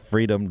have enough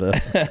freedom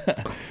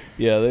to...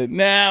 Yeah,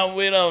 now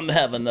we don't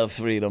have enough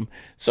freedom.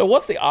 So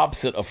what's the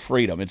opposite of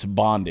freedom? It's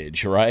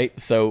bondage, right?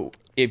 So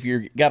if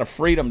you got a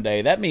Freedom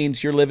Day, that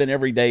means you're living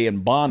every day in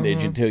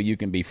bondage until you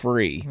can be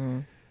free.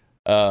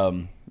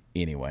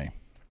 Anyway.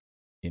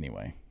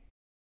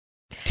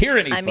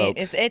 Tyranny, I mean,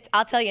 folks. it's.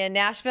 I'll tell you, in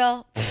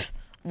Nashville,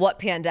 what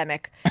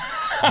pandemic?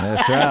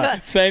 That's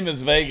right. Same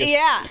as Vegas.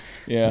 Yeah.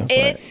 Yeah.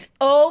 It's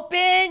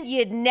open.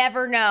 You'd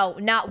never know.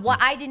 Not one.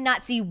 I did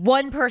not see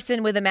one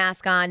person with a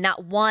mask on.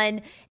 Not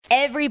one.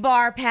 Every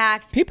bar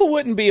packed. People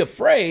wouldn't be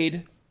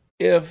afraid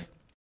if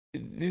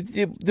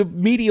the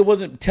media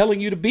wasn't telling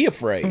you to be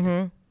afraid.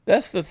 Mm-hmm.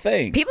 That's the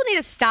thing. People need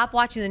to stop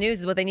watching the news.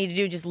 Is what they need to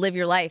do. Just live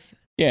your life.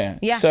 Yeah.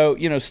 Yeah. So,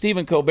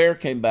 Stephen Colbert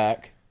came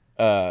back.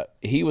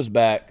 He was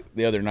back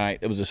the other night.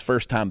 It was his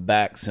first time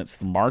back since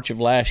the March of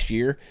last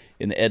year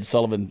in the Ed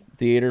Sullivan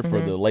Theater for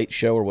the Late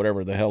Show or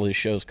whatever the hell his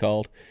show's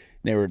called.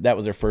 That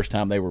was their first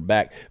time they were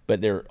back,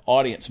 but their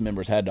audience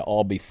members had to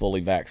all be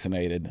fully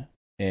vaccinated.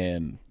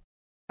 And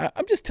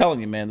I'm just telling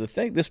you, man,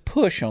 this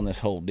push on this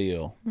whole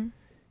deal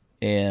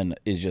and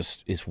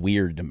it's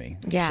weird to me.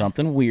 Yeah.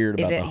 Something weird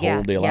about the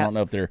whole deal. I don't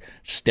know if they're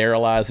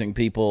sterilizing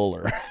people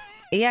or...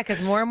 Yeah,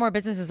 because more and more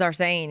businesses are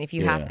saying if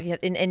you have,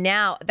 and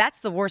now that's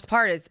the worst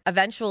part is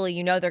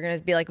eventually, they're going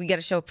to be like, we got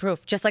to show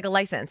proof, just like a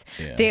license.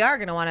 Yeah. They are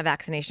going to want a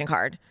vaccination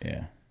card.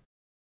 Yeah.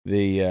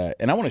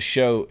 And I want to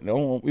show,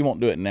 we won't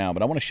do it now,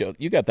 but I want to show,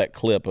 you got that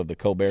clip of the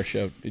Colbert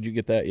Show. Did you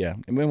get that? Yeah.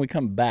 And when we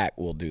come back,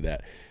 we'll do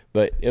that.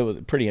 But it was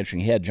pretty interesting.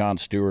 He had Jon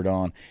Stewart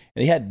on,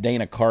 and he had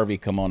Dana Carvey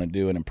come on and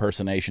do an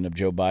impersonation of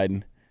Joe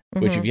Biden,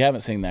 which if you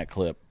haven't seen that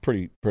clip,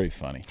 pretty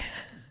funny.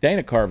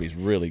 Dana Carvey's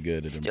really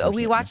good at impersonating.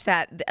 We watched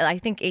that. I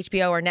think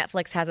HBO or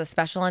Netflix has a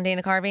special on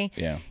Dana Carvey.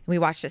 Yeah. We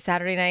watched it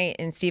Saturday night,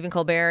 and Stephen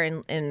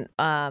Colbert and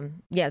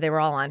they were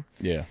all on.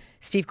 Yeah.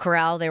 Steve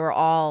Carell, they were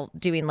all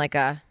doing like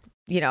a,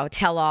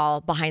 tell-all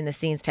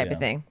behind-the-scenes type of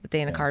thing with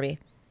Dana Carvey.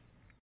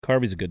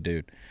 Carvey's a good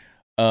dude.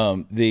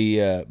 But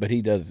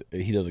he does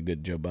a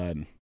good Joe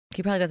Biden.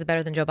 He probably does it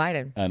better than Joe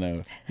Biden. I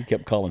know. He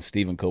kept calling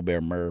Stephen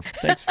Colbert Merv.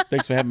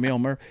 Thanks for having me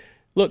on, Merv.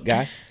 Look,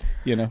 guy,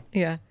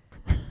 Yeah.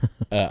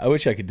 I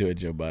wish I could do a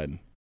Joe Biden.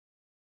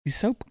 He's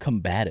so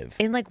combative.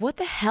 And what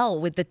the hell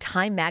with the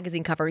Time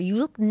magazine cover? You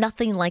look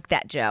nothing like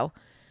that, Joe.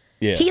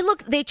 Yeah.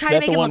 They try to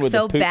make him look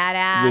so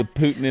badass. With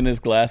Putin in his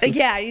glasses.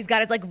 Yeah, he's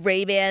got his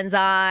Ray-Bans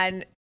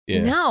on.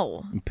 Yeah.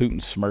 No. And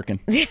Putin smirking.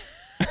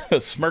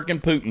 Smirking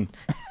Putin.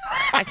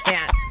 I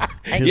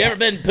can't. You ever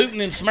been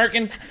Putin and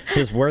smirking?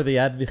 His worthy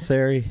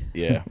adversary.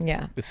 Yeah.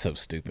 Yeah. It's so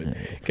stupid.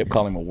 Kept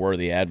calling him a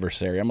worthy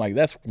adversary. I'm like,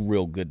 that's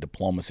real good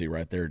diplomacy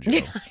right there, Joe.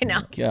 Yeah, I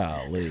know.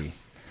 Golly.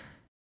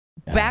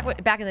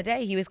 Back in the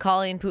day, he was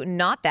calling Putin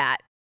not that.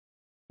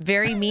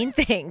 Very mean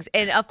things.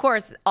 And of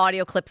course,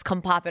 audio clips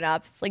come popping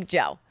up. It's like,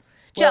 Joe.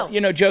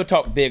 Well, Joe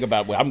talked big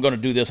about, well, I'm going to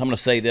do this, I'm going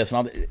to say this. And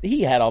all that.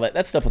 He had all that.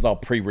 That stuff was all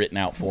pre-written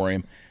out for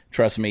him.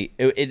 Trust me.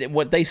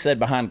 What they said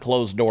behind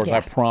closed doors, I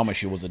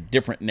promise you, was a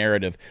different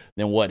narrative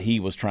than what he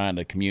was trying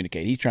to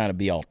communicate. He's trying to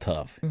be all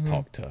tough,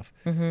 talk tough.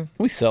 Can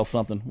we sell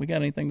something? We got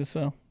anything to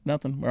sell?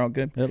 Nothing? We're all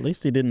good? At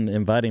least he didn't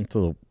invite him to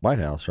the White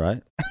House,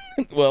 right?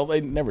 Well,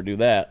 they never do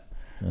that.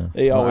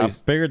 They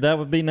always I figured that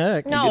would be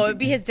next. No, it would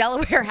be his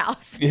Delaware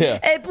house. Yeah.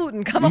 Hey,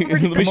 Putin, come over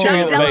to Let me show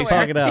you the Delaware.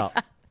 Talk it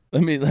out.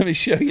 Let me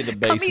show you the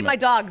basement. Come meet my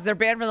dogs. They're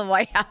banned from the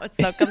White House,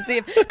 so come see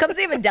him. Come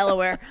see him in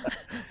Delaware.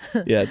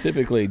 Yeah,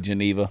 typically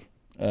Geneva,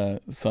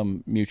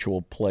 some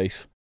mutual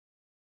place.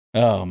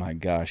 Oh my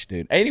gosh,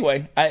 dude.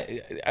 Anyway,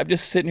 I'm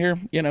just sitting here.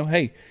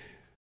 Hey,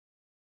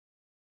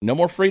 no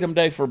more Freedom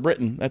Day for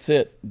Britain. That's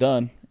it,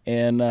 done.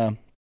 And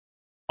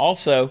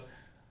also,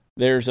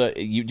 there's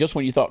just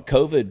when you thought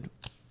COVID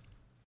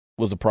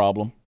was a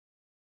problem,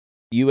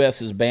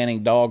 U.S. is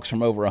banning dogs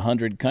from over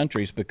 100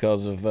 countries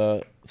because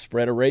of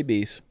spread of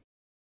rabies.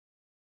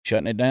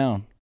 Shutting it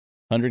down.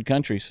 100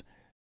 countries.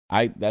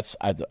 I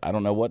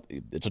don't know what.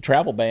 It's a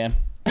travel ban.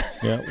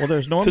 Yeah, well,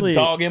 there's normally it's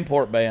a dog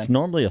import ban. It's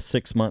normally a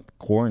 6-month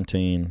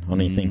quarantine on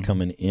anything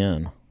coming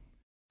in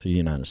to the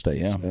United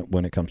States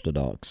when it comes to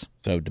dogs.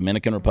 So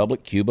Dominican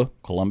Republic, Cuba,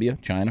 Colombia,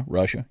 China,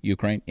 Russia,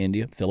 Ukraine,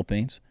 India,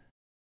 Philippines.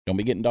 Don't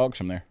be getting dogs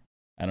from there.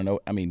 I don't know.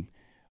 I mean,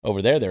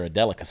 over there, they're a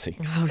delicacy.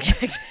 Oh,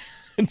 yes.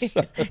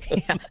 So,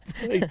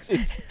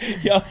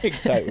 y'all hang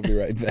tight. We'll be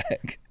right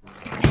back.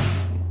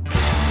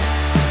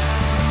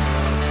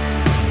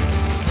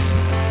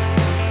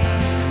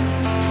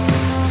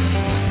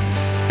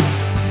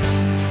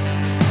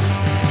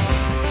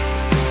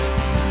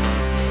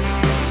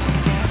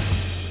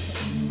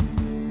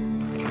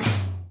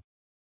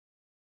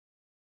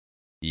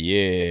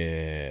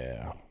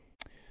 Yeah.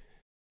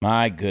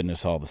 My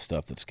goodness, all the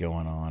stuff that's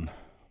going on.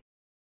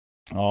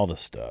 All the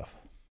stuff.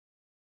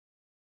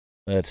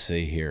 Let's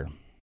see here.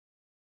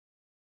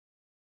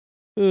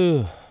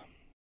 Ooh.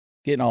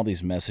 Getting all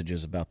these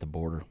messages about the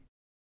border.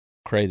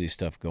 Crazy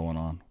stuff going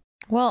on.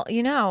 Well,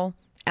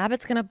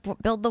 Abbott's going to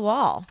build the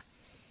wall.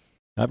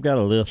 I've got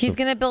a list. He's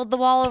going to build the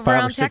wall over 500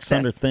 around or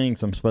 600 Texas.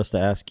 things I'm supposed to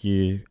ask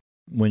you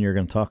when you're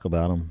going to talk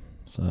about them.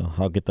 So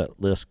I'll get that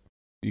list.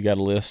 You got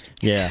a list?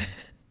 Yeah.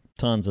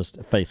 Tons of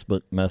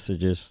Facebook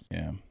messages.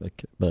 Yeah.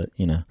 But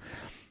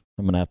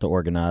I'm going to have to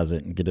organize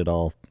it and get it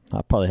all.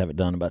 I'll probably have it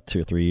done in about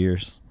 2 or 3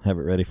 years. Have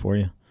it ready for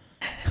you.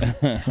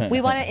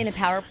 We want it in a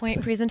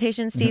PowerPoint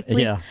presentation, Steve,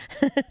 please. Yeah.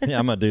 Yeah,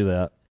 I'm going to do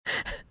that.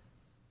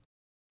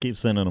 Keep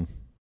sending them.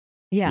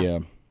 Yeah.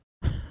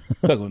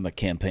 Talking with the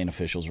campaign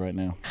officials right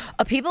now.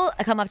 People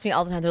come up to me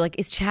all the time. They're like,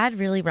 is Chad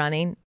really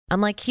running?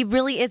 I'm like, he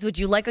really is. Would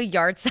you like a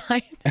yard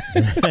sign?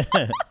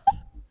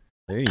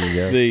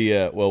 There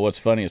you go. What's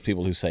funny is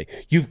people who say,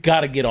 you've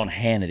got to get on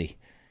Hannity.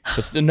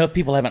 Because enough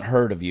people haven't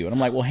heard of you. And I'm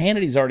like, well,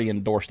 Hannity's already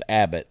endorsed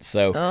Abbott.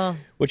 So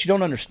what you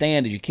don't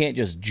understand is you can't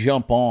just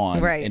jump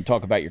on and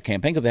talk about your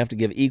campaign because they have to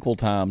give equal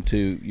time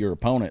to your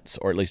opponents,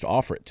 or at least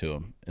offer it to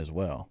them as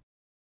well.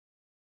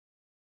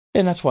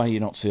 And that's why you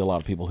don't see a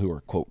lot of people who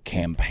are, quote,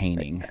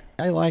 campaigning.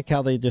 I like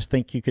how they just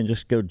think you can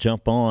just go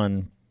jump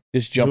on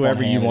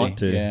whoever on you want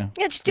to. Yeah,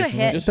 just do a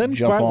hit. It doesn't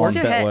quite work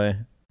that way.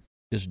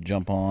 Just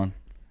jump on.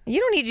 You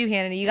don't need you,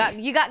 Hannity.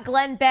 You got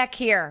Glenn Beck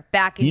here,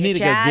 backing you. You need to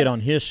go get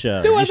on his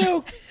show. Do I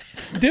know?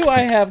 Do I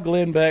have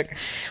Glenn Beck?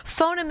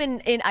 Phone him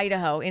in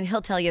Idaho, and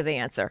he'll tell you the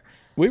answer.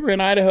 We were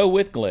in Idaho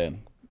with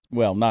Glenn.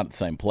 Well, not at the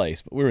same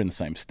place, but we were in the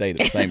same state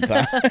at the same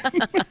time.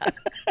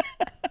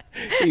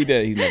 He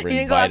did. He's never invited us. You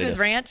didn't go out to his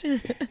ranch?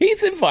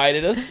 He's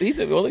invited us. He's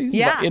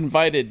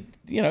invited.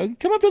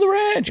 Come up to the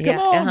ranch. Come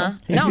on.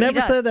 He's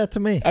never said that to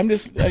me. I'm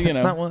just,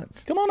 not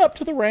once. Come on up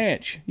to the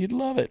ranch. You'd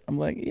love it. I'm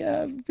like,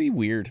 yeah, it'd be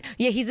weird.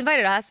 Yeah, he's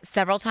invited us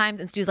several times,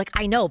 and Stu's like,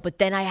 I know, but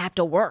then I have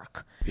to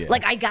work. Yeah.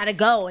 Like, I gotta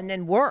go and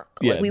then work.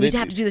 Yeah, like, we would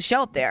have to do the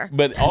show up there.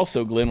 But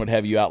also, Glenn would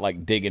have you out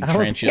like digging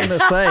trenches. I was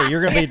gonna say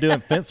you're gonna be doing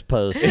fence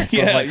posts and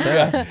stuff like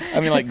that. Yeah. I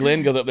mean, like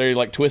Glenn goes up there,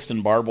 like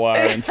twisting barbed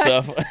wire and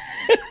stuff.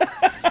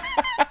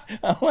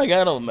 I'm like,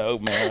 I don't know,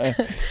 man.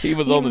 He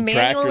was on the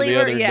tractor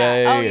the other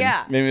day. Oh,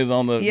 yeah. Maybe he was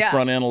on the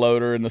front end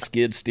loader and the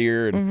skid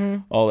steer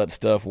and all that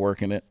stuff,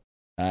 working it.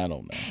 I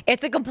don't know.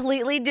 It's a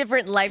completely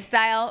different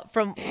lifestyle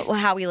from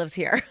how he lives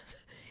here.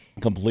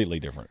 Completely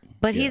different.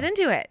 But he's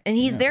into it, and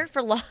he's there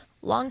for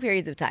long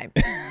periods of time.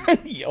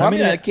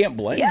 I can't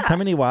blame him. How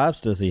many wives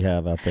does he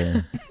have out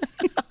there?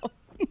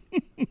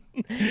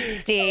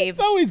 Steve. He's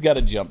always got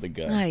to jump the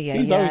gun.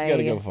 He's always got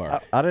to go far.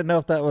 I didn't know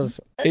if that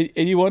was... And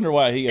you wonder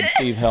why he and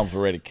Steve Helms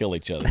were ready to kill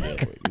each other the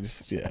other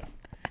week.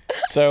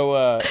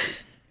 So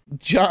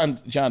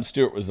Jon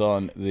Stewart was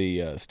on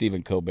the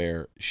Stephen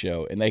Colbert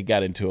show, and they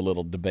got into a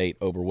little debate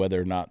over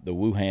whether or not the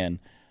Wuhan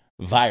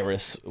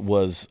virus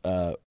was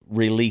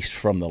released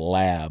from the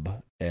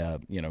lab,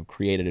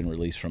 created and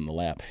released from the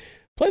lab.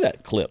 Play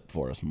that clip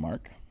for us,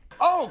 Mark.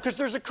 Oh, because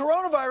there's a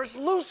coronavirus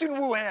loose in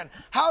Wuhan.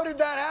 How did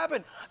that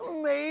happen?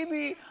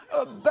 Maybe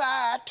a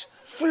bat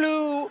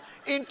flew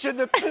into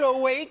the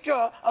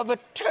cloaca of a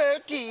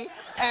turkey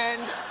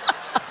and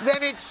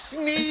then it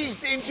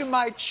sneezed into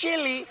my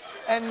chili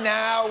and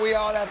now we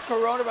all have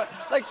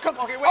coronavirus. Like, come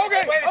on. Wait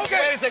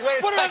a second.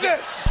 What about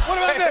this? What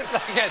about this?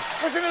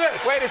 Listen to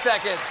this. Wait a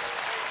second.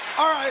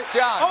 All right.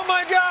 John. Oh,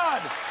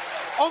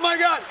 my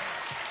God.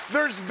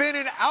 There's been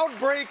an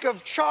outbreak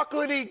of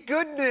chocolatey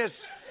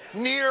goodness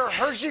near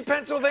Hershey,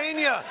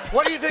 Pennsylvania.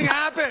 What do you think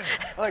happened?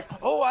 Like,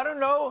 I don't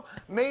know.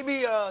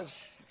 Maybe a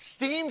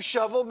steam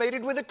shovel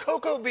mated with a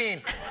cocoa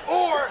bean.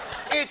 Or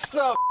it's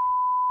the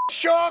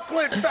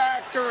chocolate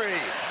factory.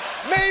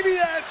 Maybe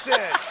that's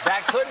it.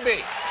 That could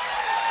be.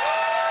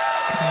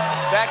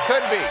 That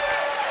could be.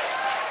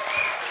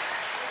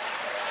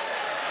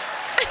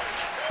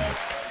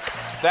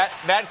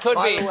 That could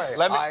be.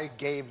 By the way, I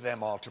gave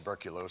them all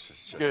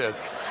tuberculosis.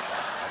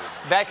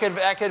 That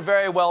could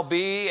very well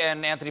be,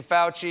 and Anthony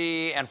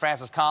Fauci and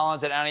Francis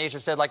Collins at NIH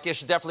have said, it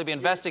should definitely be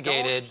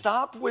investigated. Don't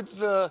stop with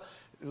the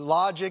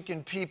logic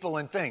and people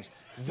and things.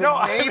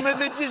 The name of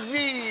the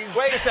disease.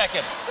 Wait a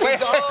second.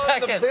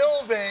 The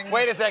building.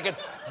 Wait a second.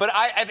 But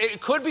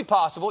it could be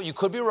possible. You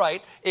could be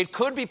right. It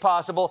could be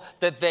possible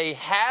that they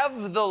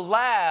have the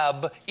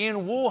lab in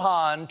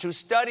Wuhan to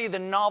study the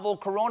novel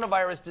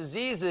coronavirus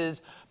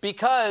diseases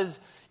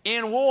because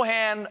in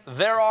Wuhan,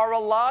 there are a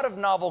lot of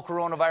novel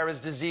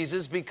coronavirus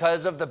diseases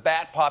because of the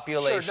bat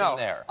population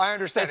there. I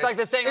understand. It's like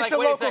the saying, it's a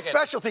local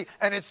specialty,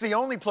 and it's the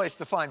only place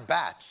to find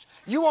bats.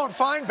 You won't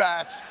find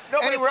bats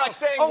anywhere else.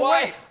 Saying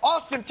wait,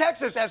 Austin,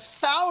 Texas has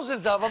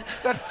thousands of them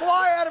that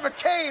fly out of a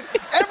cave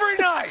every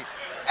night.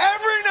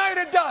 Every night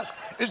at dusk.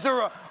 Is there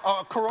a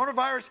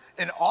coronavirus,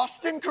 an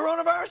Austin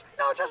coronavirus?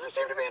 No, it doesn't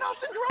seem to be an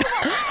Austin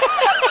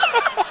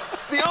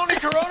coronavirus. The only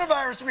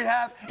coronavirus we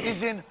have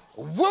is in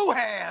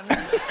Wuhan.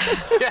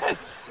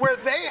 Yes. Where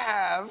they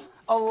have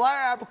a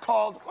lab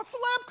called, what's the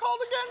lab called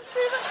again,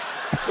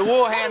 Stephen? The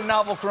Wuhan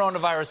Novel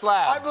Coronavirus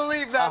Lab. I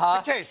believe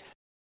that's the case.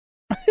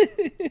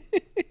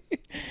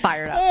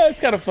 Fired up. It's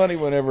kind of funny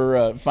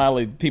whenever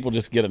finally people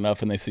just get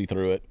enough and they see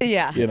through it.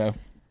 Yeah.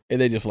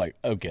 And they just like,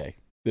 okay,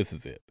 this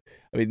is it.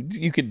 I mean,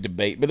 you could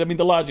debate, but I mean,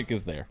 the logic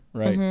is there,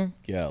 right?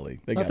 Mm-hmm. Golly.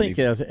 I think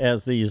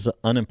as these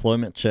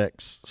unemployment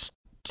checks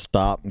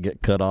stop and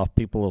get cut off,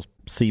 people will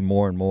see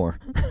more and more.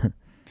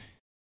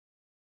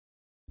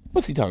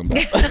 What's he talking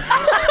about?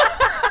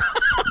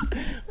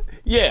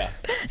 Yeah,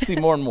 see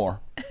more and more.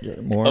 Yeah,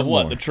 more of and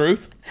what? More. The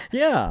truth?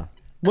 Yeah.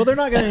 Well, they're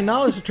not going to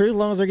acknowledge the truth as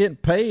long as they're getting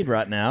paid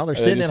right now. They're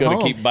sitting at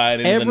home. Keep buying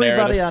into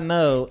Everybody the I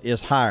know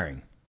is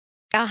hiring.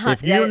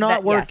 If you're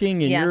not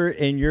working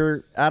and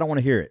you're, I don't want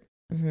to hear it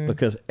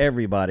because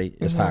everybody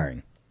is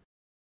hiring.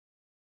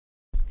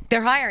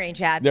 They're hiring,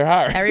 Chad. They're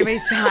hiring.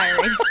 Everybody's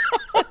hiring.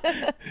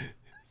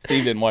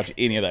 Steve didn't watch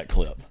any of that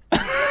clip.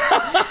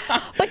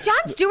 But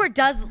Jon Stewart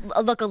does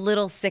look a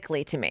little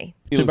sickly to me.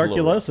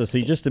 Tuberculosis.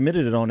 He just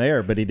admitted it on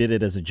air, but he did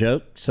it as a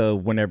joke. So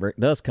whenever it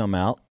does come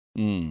out,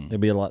 it'll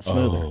be a lot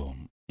smoother. Oh.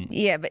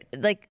 Yeah, but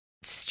like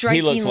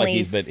strikingly He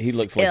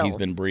looks like he's ill.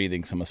 been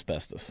breathing some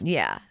asbestos.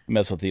 Yeah,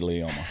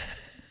 Mesothelioma.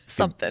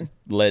 something.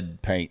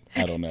 Lead paint.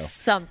 I don't know.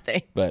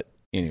 Something. But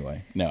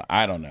anyway, no,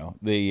 I don't know.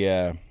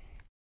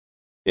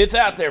 It's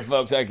out there,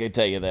 folks. I can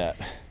tell you that.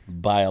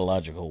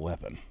 Biological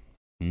weapon.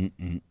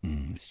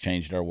 It's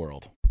changed our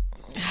world.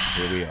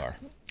 Here we are.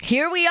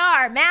 Here we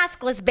are,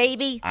 maskless,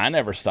 baby. I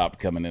never stopped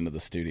coming into the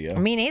studio.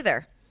 Me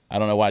neither. I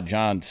don't know why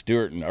Jon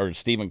Stewart or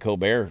Stephen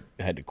Colbert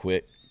had to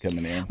quit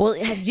coming in. Well,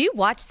 did you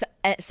watch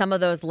some of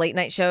those late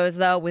night shows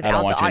though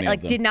without the audience?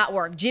 Like, did not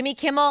work. Jimmy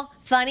Kimmel,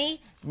 funny,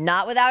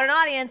 not without an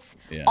audience.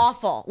 Yeah.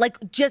 Awful.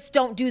 Like, just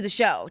don't do the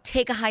show.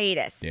 Take a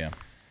hiatus. Yeah.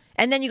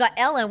 And then you got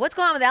Ellen. What's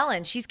going on with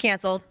Ellen? She's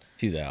canceled.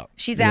 She's out.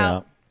 She's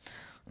out.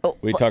 Oh,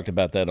 We talked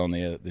about that on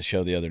the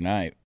show the other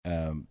night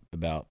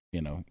about,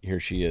 here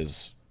she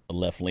is, a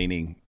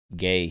left-leaning,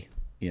 gay,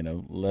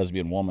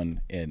 lesbian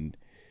woman, and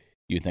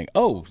you think,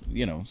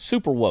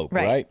 super woke,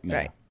 right? No.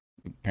 Right.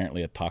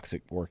 Apparently a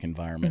toxic work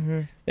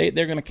environment. They're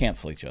going to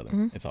cancel each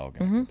other. It's all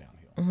going to go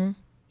downhill.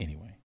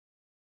 Anyway.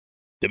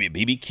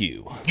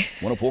 WBBQ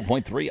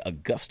 104.3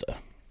 Augusta.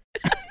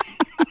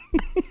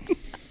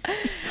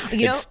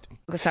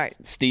 Sorry.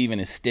 Steve and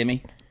his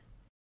stimmy.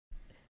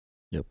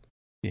 Yep.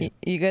 Yeah.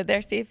 You good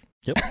there, Steve?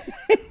 Yep.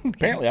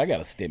 Apparently I got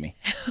a stimmy.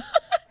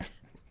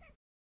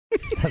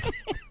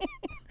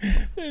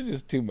 There's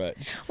just too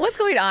much. What's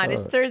going on?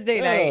 It's Thursday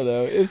night. Oh,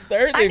 no. It's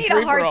Thursday. I need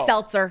a hard free-for-all.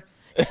 seltzer.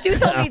 Stu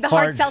told me the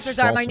hard Hard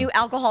seltzers are my seltzer. new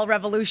alcohol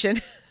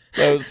revolution.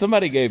 So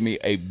somebody gave me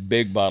a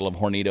big bottle of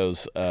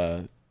Hornitos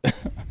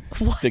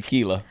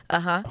tequila.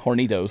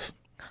 Hornitos.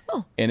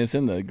 Oh. And it's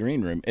in the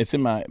green room. It's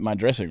in my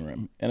dressing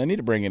room. And I need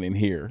to bring it in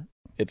here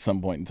at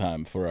some point in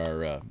time for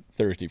our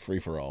Thursday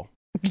free-for-all.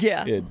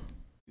 Yeah.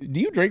 Do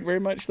you drink very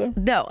much, though?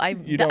 No, I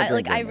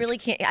very really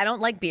can't. I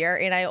don't like beer,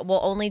 and I will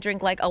only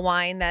drink like a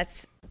wine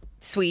that's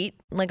sweet,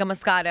 like a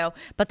Moscato.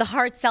 But the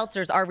hard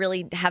seltzers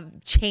have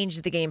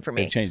changed the game for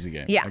me. They've changed the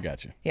game. Yeah. I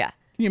got you. Yeah.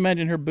 Can you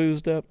imagine her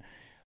boozed up?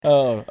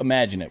 Oh,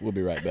 imagine it. We'll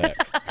be right back.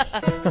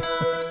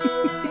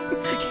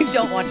 You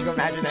don't want to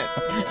imagine it.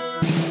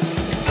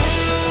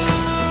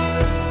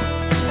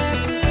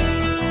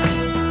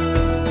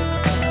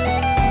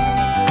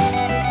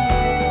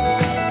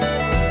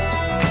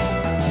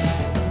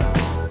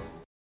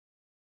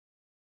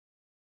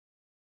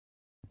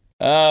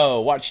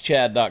 Oh,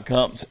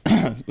 watchchad.com.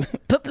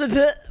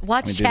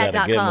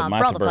 WatchChat.com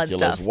for all the fun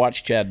stuff.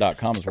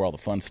 Watchchad.com is where all the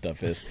fun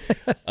stuff is.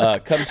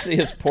 Come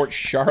see us, Port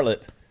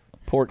Charlotte,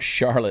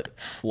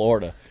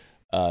 Florida,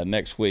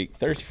 next week.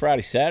 Thursday,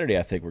 Friday, Saturday,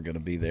 I think we're going to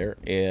be there.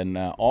 And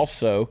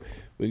also,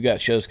 we've got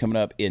shows coming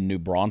up in New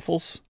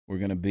Braunfels. We're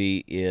going to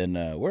be in,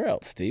 where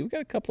else, Steve? We've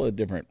got a couple of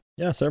different.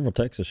 Yeah, several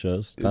Texas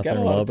shows. We've got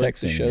a lot of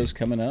Texas shows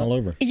coming up. All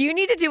over. You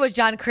need to do what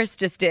John Chris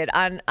just did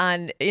on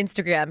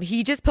Instagram.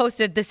 He just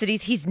posted the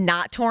cities he's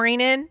not touring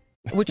in,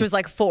 which was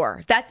like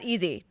 4. That's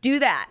easy. Do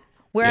that.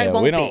 Where I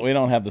won't be. We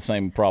don't have the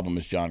same problem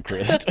as John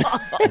Christ.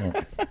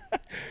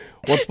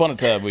 Once upon a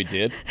time we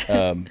did,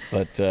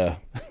 but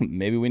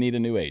maybe we need a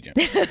new agent.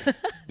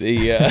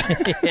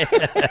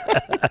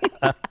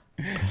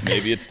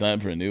 Maybe it's time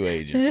for a new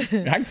agent.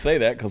 I can say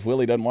that because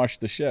Willie doesn't watch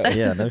the show.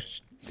 Yeah,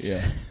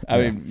 Yeah,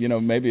 I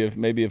mean, maybe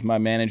if my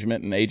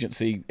management and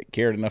agency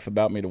cared enough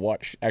about me to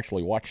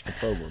actually watch the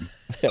program,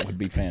 that would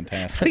be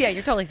fantastic. So yeah,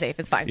 you're totally safe.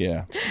 It's fine.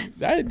 Yeah,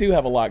 I do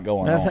have a lot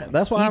going on.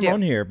 That's why You I'm do.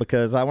 on here,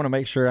 because I want to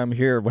make sure I'm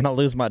here when I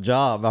lose my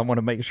job. I want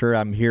to make sure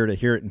I'm here to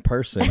hear it in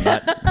person.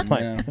 Not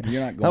like, No,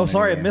 you're not going. oh,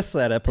 sorry, anywhere. I missed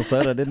that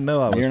episode. I didn't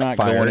know I was You're not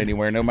fired. going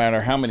anywhere, no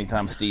matter how many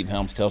times Steve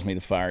Helms tells me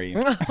to fire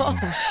you.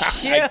 Oh,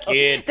 shoot. I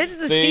kid. This is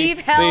the See, Steve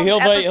Helms he'll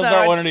episode.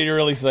 start wanting you to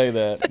really say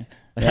that.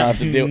 I'll have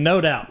to deal. No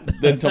doubt.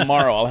 Then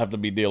tomorrow I'll have to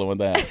be dealing with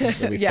that.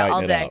 We'll be Yeah, fighting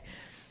all it day. out.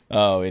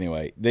 Oh,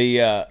 anyway.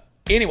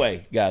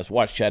 Anyway, guys,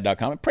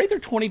 watchchad.com and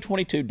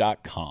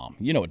prather2022.com.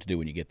 You know what to do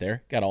when you get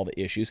there. Got all the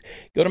issues.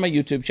 Go to my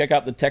YouTube. Check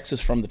out the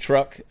Texas from the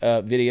Truck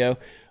video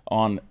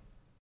on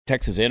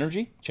Texas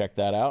Energy. Check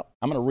that out.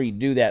 I'm going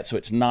to redo that so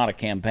it's not a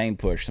campaign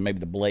push, so maybe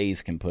the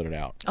Blaze can put it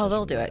out. Oh,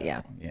 they'll do it,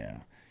 yeah. Yeah.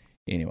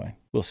 Anyway,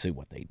 we'll see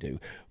what they do.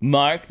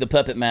 Mark, the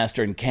Puppet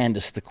Master, and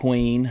Candace, the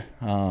Queen.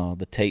 Oh,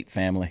 the Tate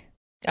family.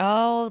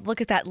 Oh,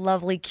 look at that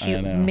lovely,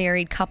 cute know.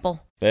 married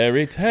couple.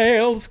 Fairy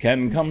tales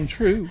can come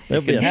true.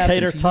 There'll be a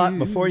tater tot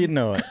before you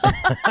know it.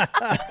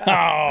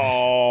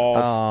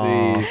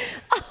 Oh, Steve.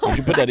 Would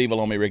you put that evil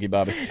on me, Ricky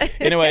Bobby?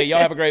 Anyway, y'all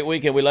have a great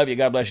weekend. We love you.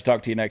 God bless you.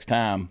 Talk to you next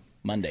time.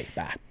 Monday.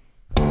 Bye.